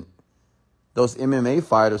boxers and those MMA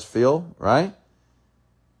fighters feel, right?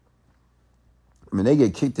 I mean, they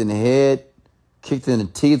get kicked in the head, kicked in the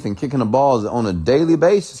teeth, and kicking the balls on a daily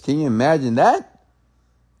basis. Can you imagine that?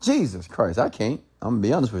 Jesus Christ, I can't. I'm going to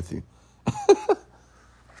be honest with you.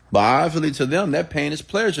 But obviously to them, that pain is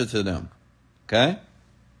pleasure to them. Okay?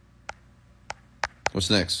 What's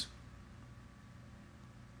next?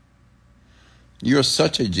 You're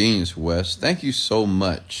such a genius, Wes. Thank you so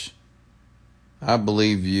much. I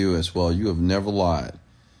believe you as well. You have never lied.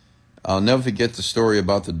 I'll never forget the story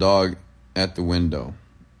about the dog at the window.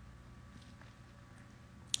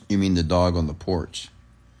 You mean the dog on the porch?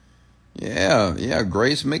 Yeah,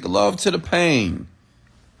 Grace, make love to the pain.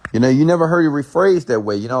 You never heard it rephrased that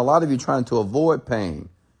way. A lot of you trying to avoid pain.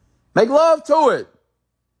 Make love to it.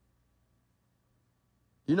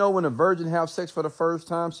 When a virgin has sex for the first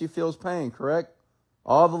time, she feels pain, correct?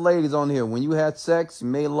 All the ladies on here, when you had sex, you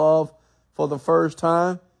made love for the first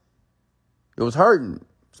time, it was hurting.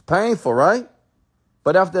 It's painful, right?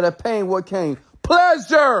 But after that pain, what came?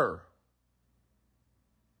 Pleasure.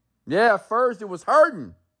 Yeah, at first it was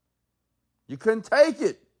hurting. You couldn't take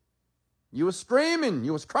it. You were screaming.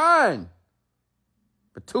 You was crying.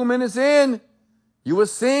 But 2 minutes in, you were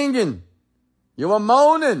singing. You were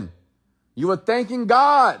moaning. You were thanking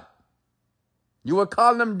God. You were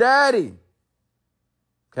calling him daddy.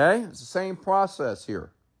 Okay? It's the same process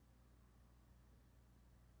here.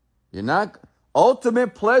 You're not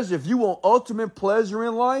ultimate pleasure. If you want ultimate pleasure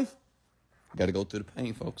in life, you got to go through the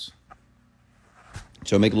pain, folks.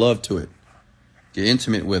 So make love to it. Get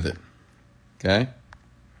intimate with it. Okay?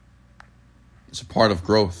 It's a part of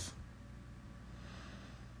growth.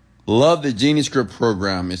 Love the Genie Script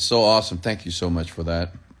program. It's so awesome. Thank you so much for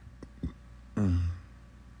that.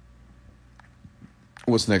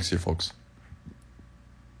 What's next here, folks?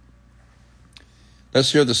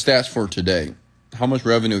 Let's hear the stats for today. How much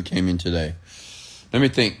revenue came in today? Let me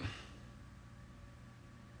think.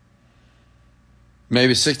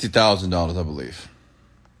 Maybe $60,000, I believe.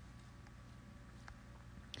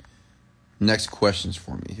 Next questions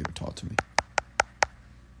for me here. Talk to me.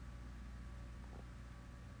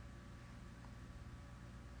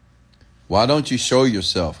 Why don't you show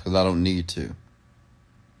yourself? Because I don't need to.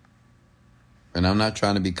 And I'm not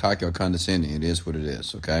trying to be cocky or condescending. It is what it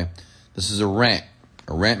is, okay? This is a rant.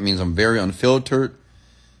 A rant means I'm very unfiltered.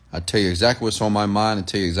 I tell you exactly what's on my mind and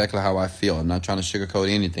tell you exactly how I feel. I'm not trying to sugarcoat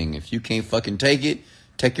anything. If you can't fucking take it,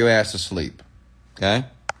 take your ass to sleep. Okay?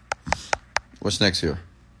 What's next here?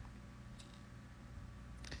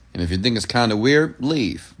 And if you think it's kind of weird,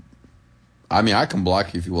 leave. I mean, I can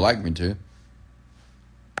block you if you would like me to.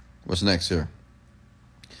 What's next here?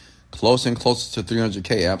 Closer and closer to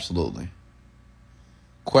 300K, absolutely.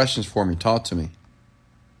 Questions for me, talk to me.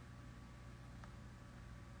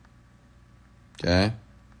 Okay?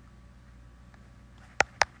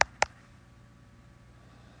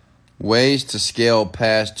 Ways to scale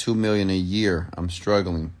past 2 million a year. I'm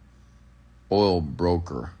struggling. Oil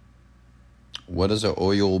broker. What does an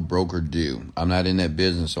oil broker do? I'm not in that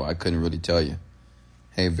business, so I couldn't really tell you.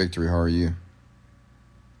 Hey, Victory, how are you?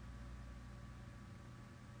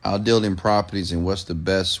 I'll deal in properties, and what's the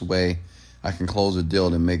best way I can close a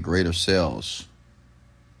deal and make greater sales?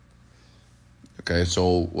 Okay,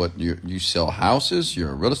 so what, you sell houses? You're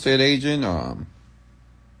a real estate agent?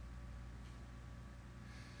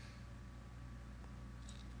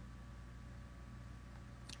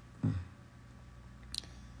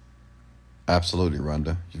 Absolutely,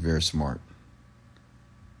 Rhonda. You're very smart.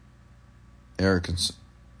 Eric,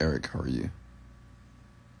 how are you?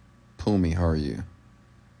 Pumi, how are you?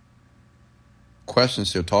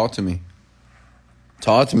 Questions here. Talk to me.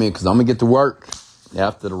 Talk to me, because I'm going to get to work.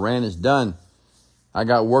 After the rant is done, I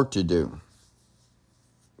got work to do.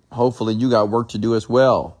 Hopefully you got work to do as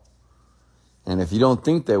well. And if you don't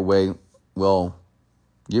think that way, well,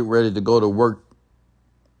 get ready to go to work,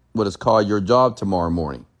 what is called your job tomorrow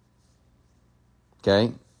morning.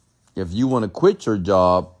 Okay? If you want to quit your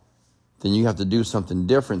job, then you have to do something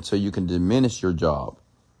different so you can diminish your job.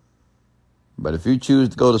 But if you choose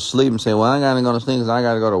to go to sleep and say, well, I got to go to sleep because I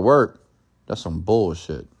got to go to work, that's some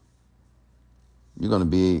bullshit. You're going to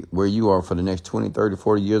be where you are for the next 20, 30,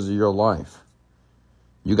 40 years of your life.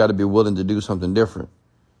 You got to be willing to do something different.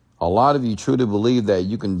 A lot of you truly believe that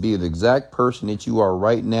you can be the exact person that you are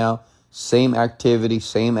right now, same activity,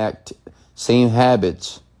 same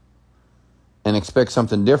habits, and expect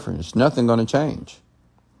something different. It's nothing going to change.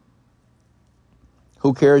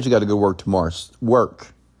 Who cares? You got to go work tomorrow.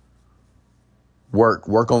 Work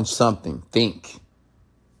on something. Think.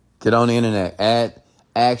 Get on the internet.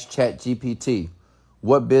 Ask ChatGPT.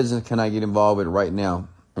 What business can I get involved with right now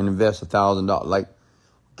and invest $1,000? Like,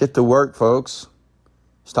 get to work, folks.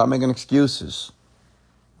 Stop making excuses.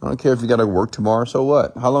 I don't care if you got to work tomorrow. So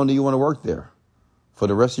what? How long do you want to work there? For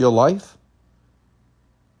the rest of your life?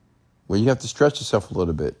 Well, you have to stretch yourself a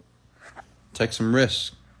little bit. Take some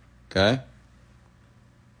risks. Okay?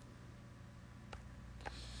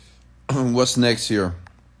 What's next here?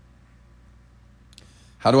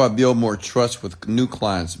 How do I build more trust with new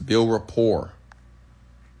clients? Build rapport.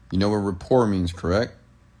 You know what rapport means, correct?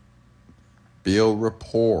 Build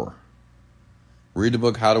rapport. Read the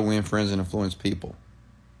book, How to Win Friends and Influence People.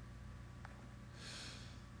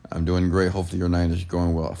 I'm doing great. Hopefully your night is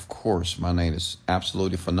going well. Of course, my night is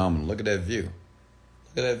absolutely phenomenal. Look at that view.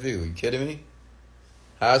 Look at that view. Are you kidding me?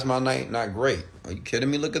 How's my night not great? Are you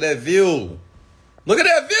kidding me? Look at that view. Look at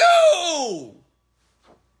that view.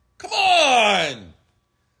 Come on.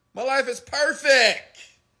 My life is perfect.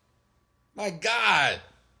 My God.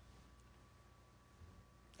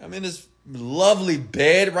 I'm in this lovely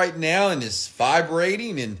bed right now and it's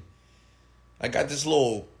vibrating and I got this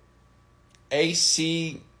little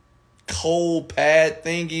AC cold pad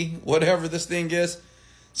thingy, whatever this thing is.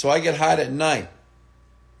 So I get hot at night.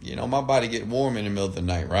 You know, my body get warm in the middle of the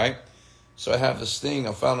night, right? So I have this thing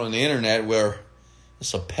I found on the internet where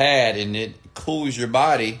it's a pad and it cools your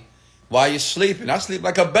body while you're sleeping. I sleep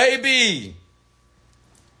like a baby.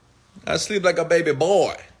 I sleep like a baby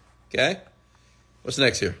boy. Okay? What's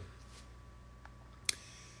next here?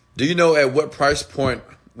 Do you know at what price point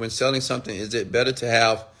when selling something is it better to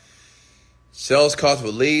have sales costs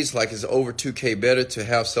with leads, like it's over 2K, better to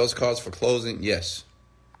have sales costs for closing? Yes,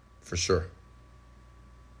 for sure.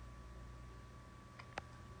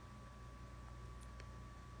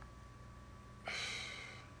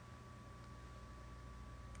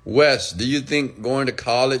 Wes, do you think going to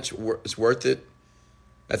college is worth it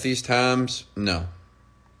at these times? No.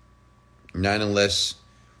 Not unless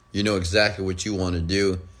you know exactly what you want to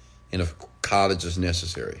do and if college is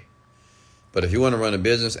necessary. But if you want to run a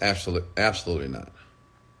business, absolutely not.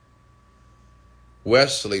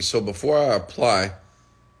 Wesley, so before I apply,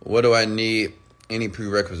 what do I need? Any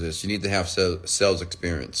prerequisites? You need to have sales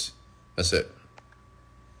experience. That's it.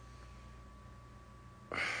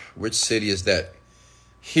 Which city is that?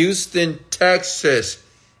 Houston, Texas.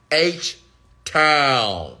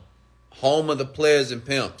 H-Town. Home of the players and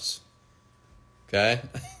pimps. Okay?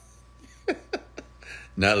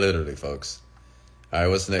 Not literally, folks. All right,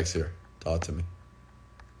 what's next here? Talk to me.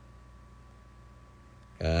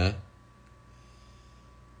 Okay?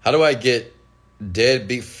 How do I get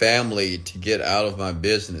deadbeat family to get out of my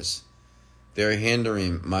business? They're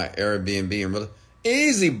hindering my Airbnb and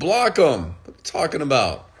easy, block them. What are you talking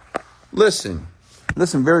about? Listen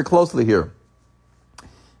very closely here.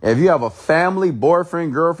 If you have a family,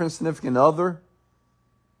 boyfriend, girlfriend, significant other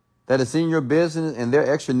that is in your business and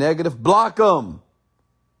they're extra negative, block them.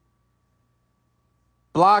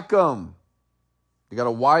 Block them. You got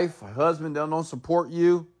a wife, a husband that don't support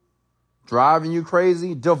you, driving you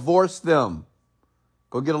crazy, divorce them.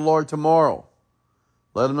 Go get a lawyer tomorrow.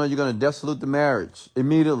 Let them know you're going to dissolute the marriage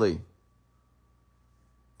immediately.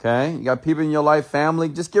 Okay? You got people in your life, family,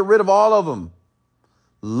 just get rid of all of them.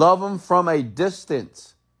 Love them from a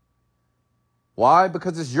distance. Why?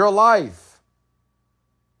 Because it's your life.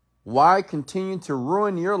 Why continue to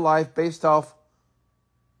ruin your life based off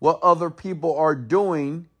what other people are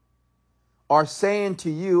doing or saying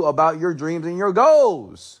to you about your dreams and your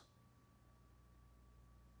goals?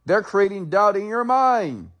 They're creating doubt in your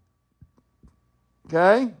mind.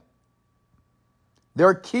 Okay?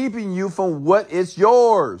 They're keeping you from what is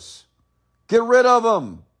yours. Get rid of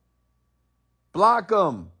them. Block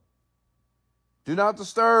them. Do not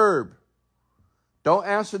disturb. Don't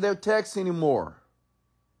answer their texts anymore.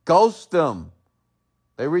 Ghost them.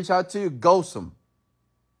 They reach out to you, ghost them.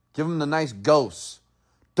 Give them the nice ghost.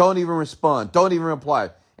 Don't even respond. Don't even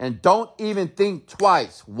reply. And don't even think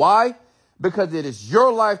twice. Why? Because it is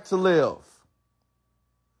your life to live.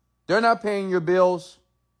 They're not paying your bills.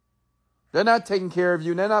 They're not taking care of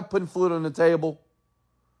you. They're not putting food on the table.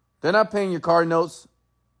 They're not paying your car notes.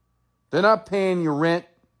 They're not paying your rent.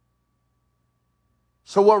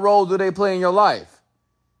 So what role do they play in your life?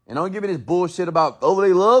 And don't give me this bullshit about, oh,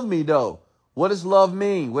 they love me, though. What does love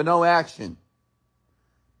mean with no action?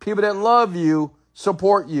 People that love you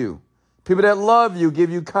support you. People that love you give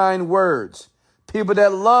you kind words. People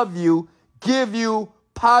that love you give you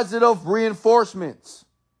positive reinforcements.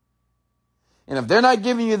 And if they're not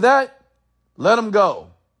giving you that, let them go.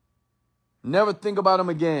 Never think about them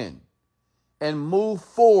again. And move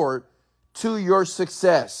forward to your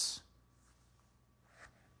success.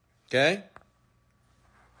 Okay?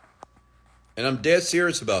 And I'm dead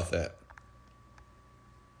serious about that.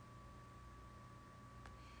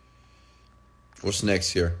 What's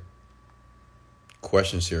next here?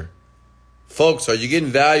 Questions here. Folks, are you getting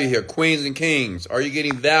value here? Queens and kings, are you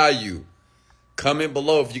getting value? Comment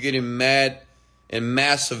below if you're getting mad and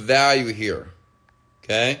massive value here.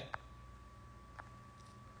 Okay?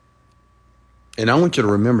 And I want you to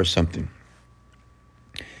remember something.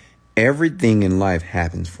 Everything in life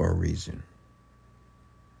happens for a reason.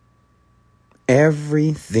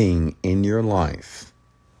 Everything in your life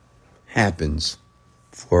happens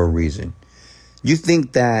for a reason. You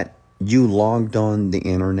think that you logged on the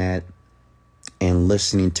internet and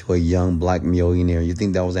listening to a young black millionaire, you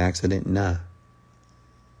think that was an accident? Nah.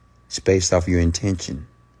 It's based off your intention.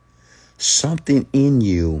 Something in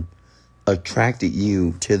you attracted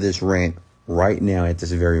you to this rant right now at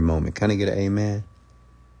this very moment. Can I get an amen?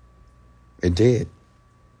 It did.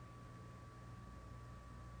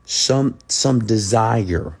 Some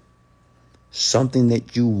desire, something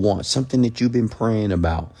that you want, something that you've been praying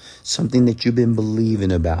about, something that you've been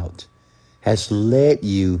believing about has led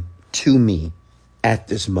you to me at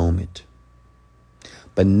this moment.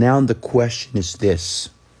 But now the question is this.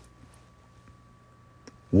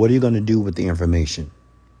 What are you going to do with the information?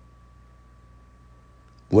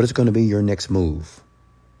 What is going to be your next move?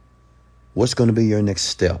 What's going to be your next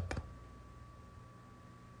step?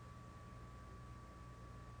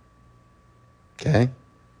 Okay?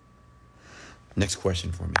 Next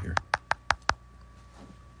question for me here.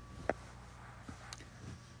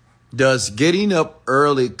 Does getting up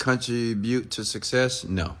early contribute to success?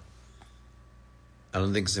 No. I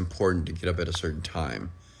don't think it's important to get up at a certain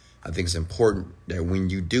time. I think it's important that when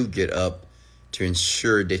you do get up, to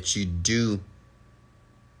ensure that you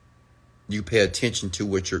pay attention to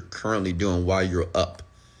what you're currently doing while you're up.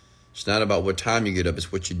 It's not about what time you get up.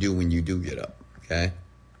 It's what you do when you do get up. Okay?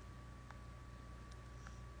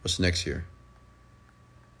 What's next here?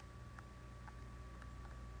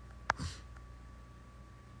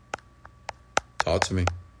 Talk to me.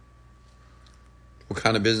 What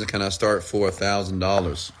kind of business can I start for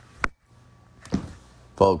 $1,000?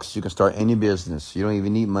 Folks, you can start any business. You don't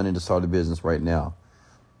even need money to start a business right now.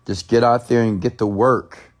 Just get out there and get to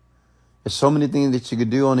work. There's so many things that you could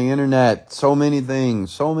do on the internet. So many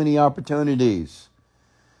things. So many opportunities.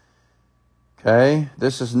 Okay?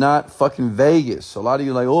 This is not fucking Vegas. A lot of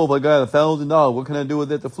you are like, oh, if I got $1,000, what can I do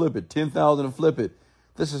with it to flip it? $10,000 to flip it.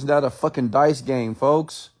 This is not a fucking dice game,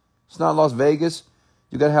 folks. It's not Las Vegas.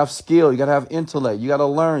 You got to have skill. You got to have intellect. You got to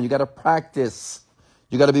learn. You got to practice.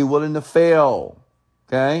 You got to be willing to fail.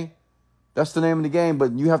 Okay? That's the name of the game.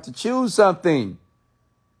 But you have to choose something.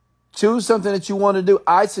 Choose something that you want to do.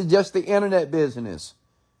 I suggest the internet business.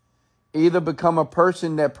 Either become a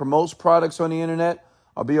person that promotes products on the internet,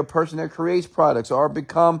 or be a person that creates products, or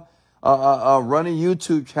become run a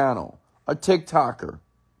YouTube channel, a TikToker.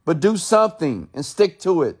 But do something and stick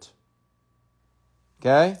to it.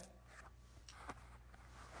 Okay?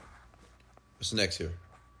 What's next here?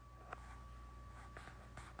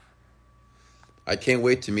 I can't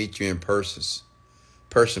wait to meet you in person.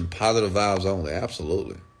 Positive vibes only.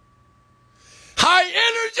 Absolutely. High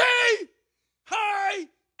energy, high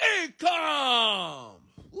income.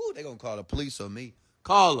 Ooh, they're going to call the police on me.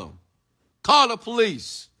 Call them. Call the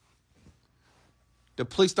police. The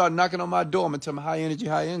police start knocking on my door. I'm going to tell them high energy,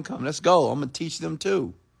 high income. Let's go. I'm going to teach them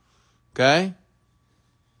too. Okay?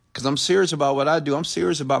 Because I'm serious about what I do. I'm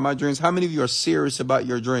serious about my dreams. How many of you are serious about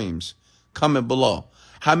your dreams? Comment below.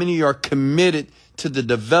 How many of you are committed to the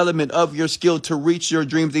development of your skill to reach your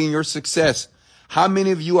dreams and your success? How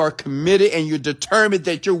many of you are committed and you're determined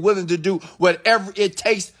that you're willing to do whatever it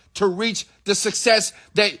takes to reach the success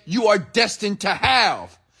that you are destined to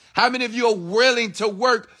have? How many of you are willing to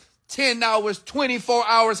work 10 hours, 24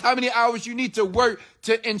 hours, how many hours you need to work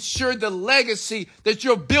to ensure the legacy that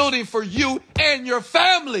you're building for you and your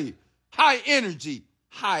family? High energy,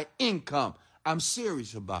 high income. I'm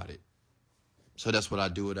serious about it. So that's what I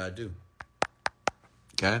do.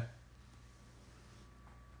 Okay?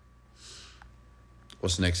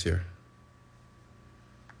 What's next here?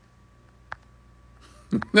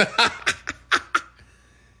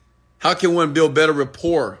 How can one build better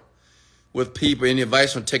rapport with people? Any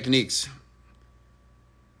advice on techniques?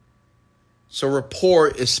 So rapport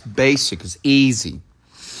is basic. It's easy.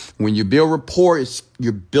 When you build rapport,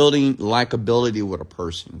 you're building likability with a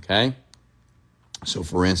person, okay? So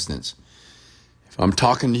for instance, if I'm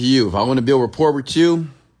talking to you, if I want to build rapport with you,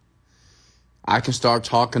 I can start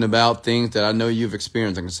talking about things that I know you've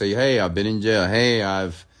experienced. I can say, hey, I've been in jail. Hey,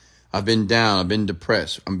 I've been down. I've been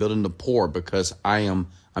depressed. I'm building rapport because I'm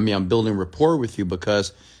building rapport with you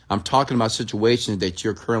because I'm talking about situations that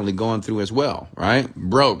you're currently going through as well, right?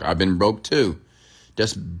 Broke. I've been broke too.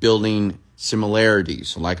 Just building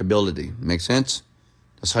similarities, likability. Make sense?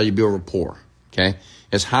 That's how you build rapport, okay?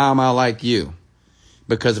 It's how am I like you?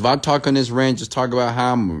 Because if I talk on this rant, just talk about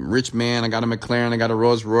how I'm a rich man, I got a McLaren, I got a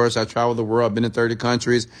Rolls Royce, I travel the world, I've been in 30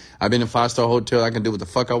 countries, I've been in 5-star hotel, I can do what the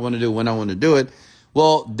fuck I want to do when I want to do it.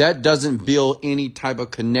 Well, that doesn't build any type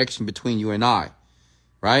of connection between you and I,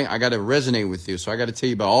 right? I got to resonate with you. So I got to tell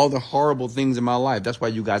you about all the horrible things in my life. That's why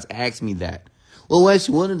you guys ask me that. Well,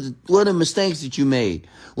 Wesley, what are the mistakes that you made?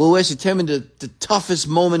 Well, Wesley, tell me the toughest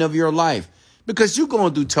moment of your life. Because you're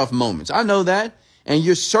going through tough moments. I know that. And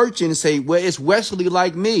you're searching and say, well, it's Wesley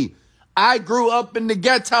like me. I grew up in the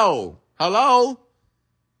ghetto. Hello?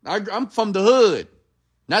 I'm from the hood.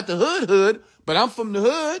 Not the hood, but I'm from the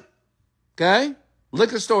hood. Okay?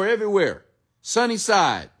 Liquor store everywhere. Sunny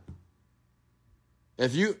side.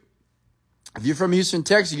 If you're from Houston,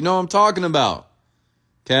 Texas, you know what I'm talking about.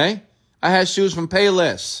 Okay? I had shoes from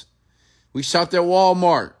Payless. We shopped at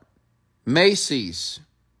Walmart, Macy's.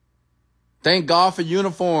 Thank God for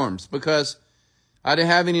uniforms because I didn't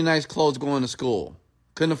have any nice clothes going to school.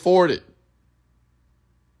 Couldn't afford it.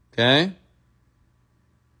 Okay?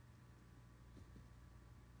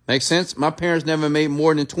 Make sense? My parents never made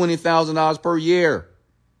more than $20,000 per year.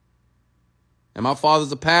 And my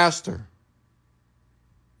father's a pastor.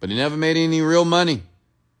 But he never made any real money.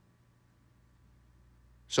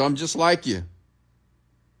 So I'm just like you.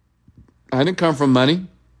 I didn't come from money.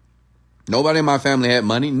 Nobody in my family had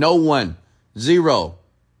money. No one. Zero.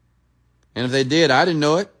 And if they did, I didn't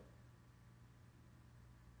know it.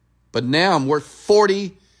 But now I'm worth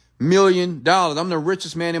 $40 million. I'm the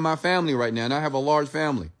richest man in my family right now, and I have a large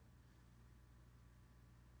family.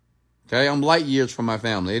 Okay, I'm light years from my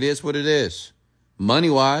family. It is what it is.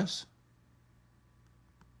 Money-wise.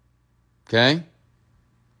 Okay?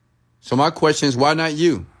 So my question is, why not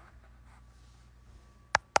you?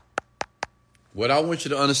 What I want you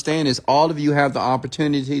to understand is all of you have the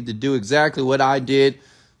opportunity to do exactly what I did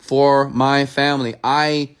for my family.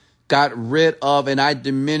 I got rid of and I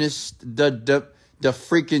diminished the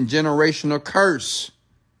freaking generational curse.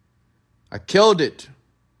 I killed it.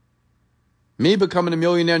 Me becoming a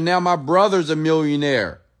millionaire, now my brother's a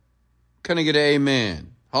millionaire. Can I get an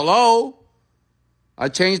amen? Hello? I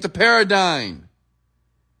changed the paradigm.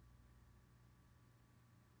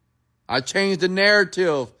 I changed the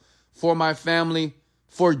narrative for my family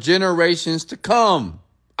for generations to come.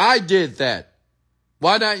 I did that.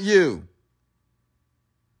 Why not you?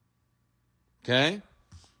 Okay?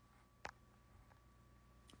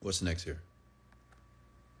 What's next here?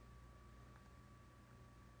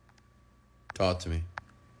 Talk to me.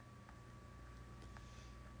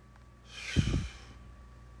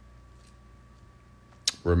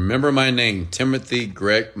 Remember my name, Timothy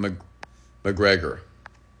Greg McGregor.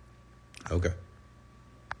 Okay.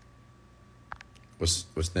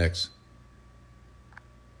 What's next?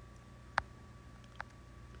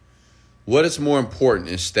 What is more important,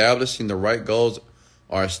 establishing the right goals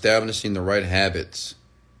or establishing the right habits?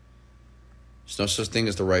 There's no such thing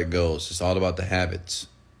as the right goals. It's all about the habits.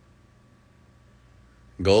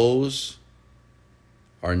 Goals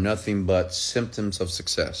are nothing but symptoms of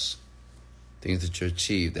success, things that you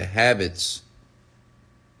achieve. The habits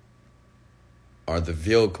are the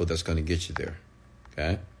vehicle that's going to get you there.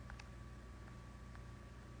 Okay?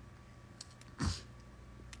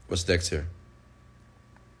 What's next here?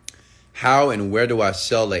 How and where do I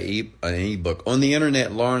sell an ebook? On the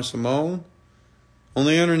internet, Lauren Simone. On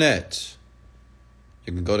the internet.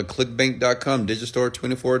 You can go to clickbank.com,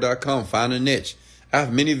 digistore24.com, find a niche. I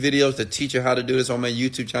have many videos that teach you how to do this on my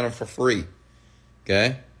YouTube channel for free.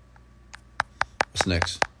 Okay? What's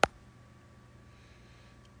next?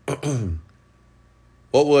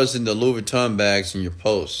 What was in the Louis Vuitton bags in your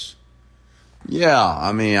posts? Yeah,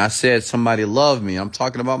 I mean, I said somebody loved me. I'm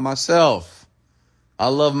talking about myself. I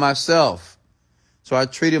love myself. So I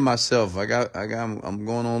treated myself. I'm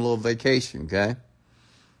going on a little vacation, okay?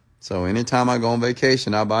 So anytime I go on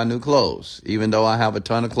vacation, I buy new clothes. Even though I have a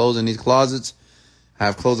ton of clothes in these closets, I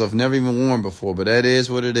have clothes I've never even worn before, but that is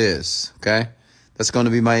what it is, okay? That's going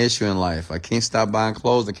to be my issue in life. I can't stop buying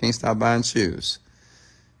clothes. I can't stop buying shoes.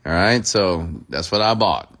 All right, so that's what I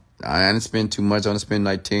bought. I didn't spend too much. I didn't spend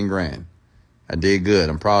like 10 grand. I did good.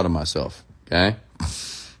 I'm proud of myself, okay?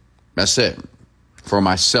 That's it. For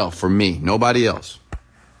myself, for me, nobody else.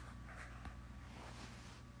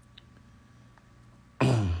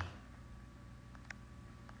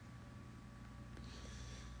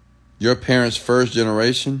 Your parents' first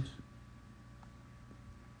generation?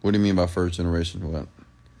 What do you mean by first generation? What?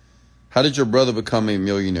 How did your brother become a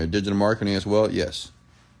millionaire? Digital marketing as well? Yes.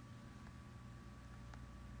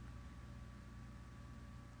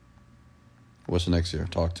 What's next here?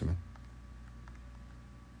 Talk to me.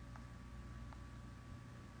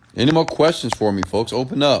 Any more questions for me, folks?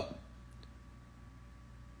 Open up.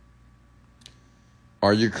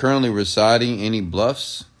 Are you currently residing any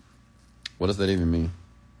bluffs? What does that even mean?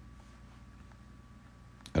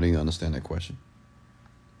 I don't even understand that question.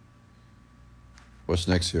 What's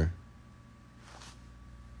next here?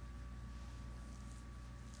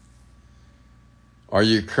 Are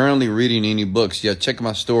you currently reading any books? Yeah, check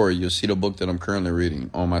my story. You'll see the book that I'm currently reading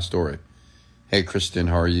on my story. Hey, Kristen,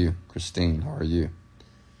 how are you? Christine, how are you?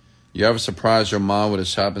 You ever surprise your mom with a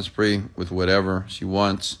shopping spree with whatever she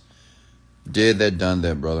wants? Did that, done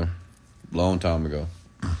that, brother. Long time ago.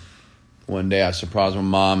 One day I surprised my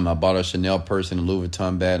mom. I bought her a Chanel purse and a Louis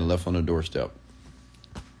Vuitton bag and left on the doorstep.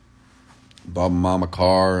 Bought my mom a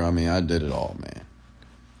car. I mean, I did it all, man.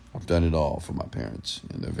 I've done it all for my parents,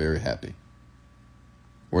 and they're very happy.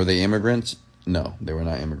 Were they immigrants? No, they were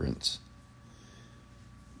not immigrants.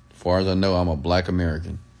 As far as I know, I'm a black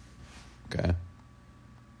American. Okay?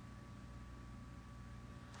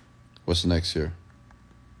 What's next here?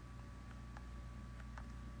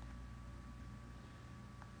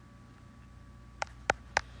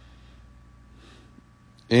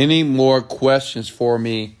 Any more questions for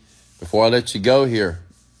me before I let you go here?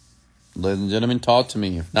 Ladies and gentlemen, talk to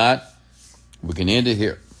me. If not, we can end it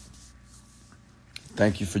here.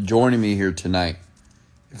 Thank you for joining me here tonight.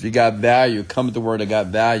 If you got value, come with the word I got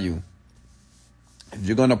value. If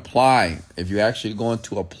you're going to apply, if you're actually going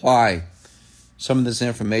to apply some of this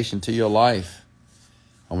information to your life,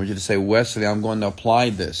 I want you to say, Wesley, I'm going to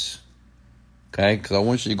apply this. Okay? Because I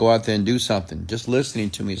want you to go out there and do something. Just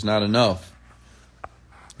listening to me is not enough.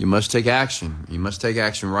 You must take action. You must take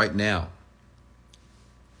action right now.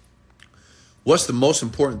 What's the most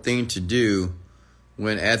important thing to do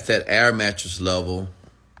when at that air mattress level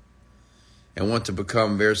and want to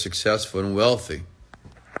become very successful and wealthy?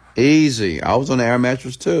 Easy. I was on the air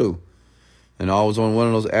mattress too. And I was on one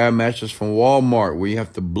of those air mattresses from Walmart where you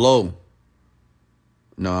have to blow.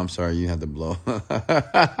 No, I'm sorry, you have to blow.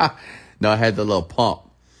 No, I had the little pump.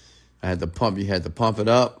 I had the pump. You had to pump it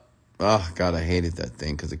up. Oh, God, I hated that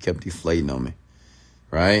thing because it kept deflating on me.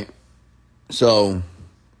 Right? So,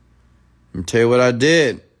 let me tell you what I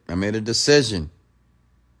did. I made a decision.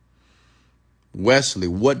 Wesley,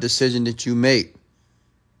 what decision did you make?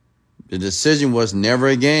 The decision was never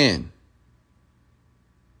again.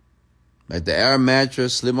 Like the air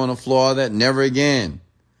mattress, sleep on the floor, all that, never again.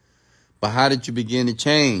 But how did you begin to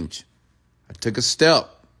change? I took a step.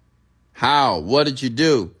 How? What did you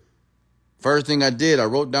do? First thing I did, I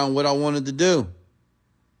wrote down what I wanted to do.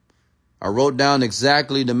 I wrote down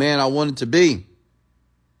exactly the man I wanted to be.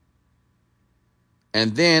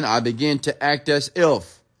 And then I began to act as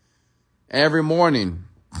if every morning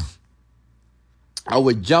I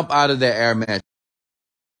would jump out of that air mattress.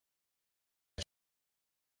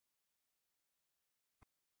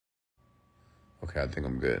 Okay, I think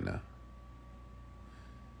I'm good now.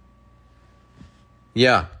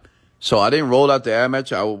 Yeah. So I didn't roll out the air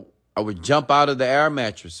mattress. I would jump out of the air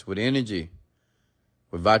mattress with energy,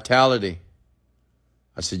 with vitality.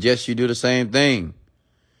 I suggest you do the same thing.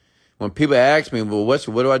 When people ask me, well, what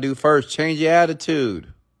do I do first? Change your attitude.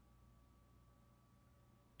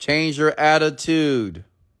 Change your attitude.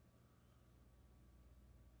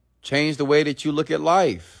 Change the way that you look at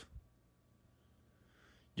life.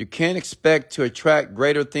 You can't expect to attract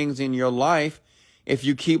greater things in your life if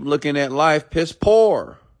you keep looking at life piss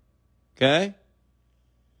poor. Okay?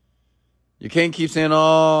 You can't keep saying,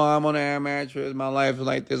 oh, I'm on an air mattress. My life is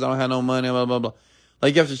like this. I don't have no money, blah, blah, blah.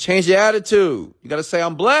 Like, you have to change your attitude. You got to say,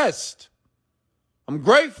 I'm blessed. I'm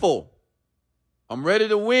grateful. I'm ready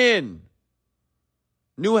to win.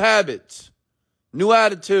 New habits, new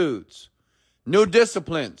attitudes, new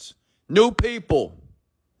disciplines, new people,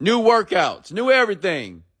 new workouts, new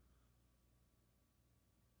everything.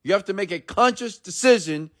 You have to make a conscious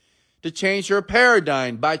decision to change your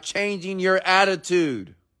paradigm by changing your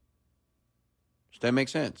attitude. Does that make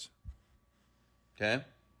sense? Okay.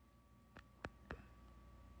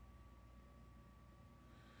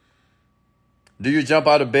 Do you jump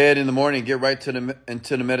out of bed in the morning and get right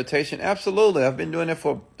into the meditation? Absolutely. I've been doing it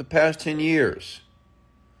for the past 10 years.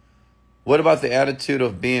 What about the attitude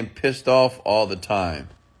of being pissed off all the time?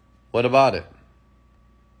 What about it?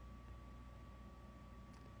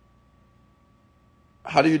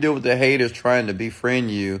 How do you deal with the haters trying to befriend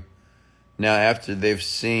you now after they've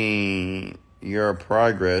seen your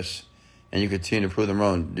progress and you continue to prove them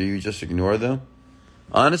wrong? Do you just ignore them?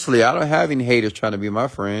 Honestly, I don't have any haters trying to be my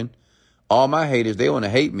friend. All my haters, they want to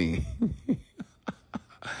hate me.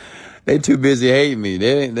 They too busy hating me.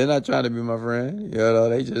 They're not trying to be my friend. You know,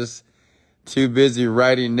 they just too busy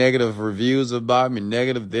writing negative reviews about me,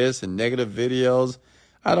 negative this and negative videos.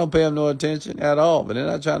 I don't pay them no attention at all, but they're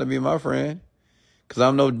not trying to be my friend because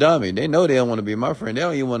I'm no dummy. They know they don't want to be my friend. They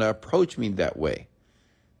don't even want to approach me that way,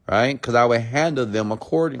 right? Because I would handle them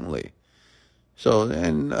accordingly. So,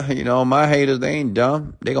 and my haters, they ain't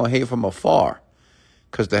dumb. They going to hate from afar.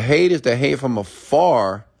 Because the haters that hate from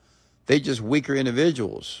afar, they just weaker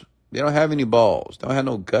individuals. They don't have any balls. They don't have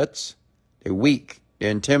no guts. They're weak.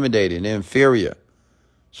 They're intimidated. They're inferior.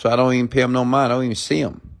 So I don't even pay them no mind. I don't even see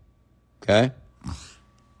them. Okay?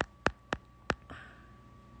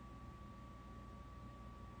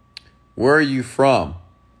 Where are you from?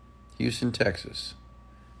 Houston, Texas.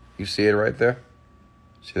 You see it right there?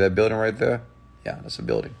 See that building right there? Yeah, that's a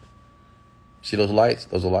building. See those lights?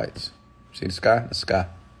 Those are lights. See the sky? The sky.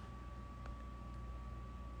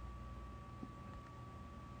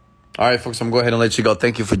 All right, folks, I'm going to go ahead and let you go.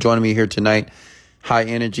 Thank you for joining me here tonight. High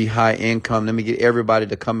energy, high income. Let me get everybody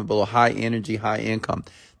to comment below. High energy, high income.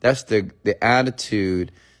 That's the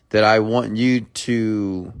attitude that I want you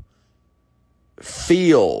to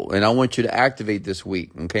feel, and I want you to activate this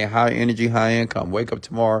week. Okay, high energy, high income. Wake up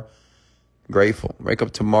tomorrow grateful. Wake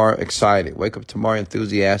up tomorrow excited. Wake up tomorrow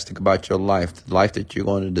enthusiastic about your life, the life that you're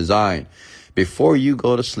going to design. Before you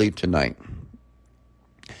go to sleep tonight,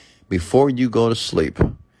 before you go to sleep,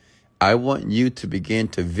 I want you to begin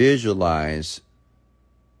to visualize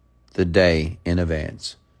the day in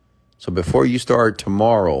advance. So before you start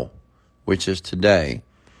tomorrow, which is today,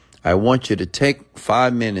 I want you to take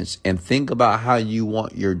 5 minutes and think about how you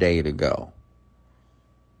want your day to go.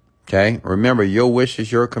 Okay? Remember, your wish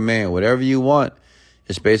is your command. Whatever you want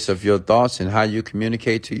is based off your thoughts and how you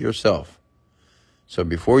communicate to yourself. So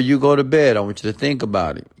before you go to bed, I want you to think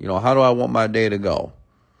about it. How do I want my day to go?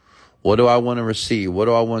 What do I want to receive? What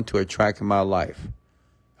do I want to attract in my life?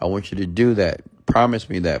 I want you to do that. Promise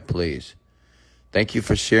me that, please. Thank you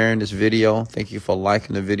for sharing this video. Thank you for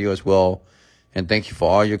liking the video as well. And thank you for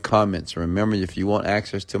all your comments. Remember, if you want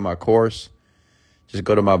access to my course, just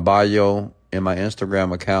go to my bio in my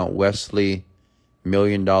Instagram account, Wesley $1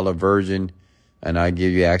 Million Virgin, and I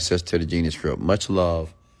give you access to the Genius Script. Much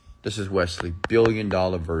love. This is Wesley, $1 Billion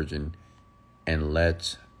Virgin, and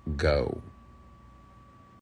let's go.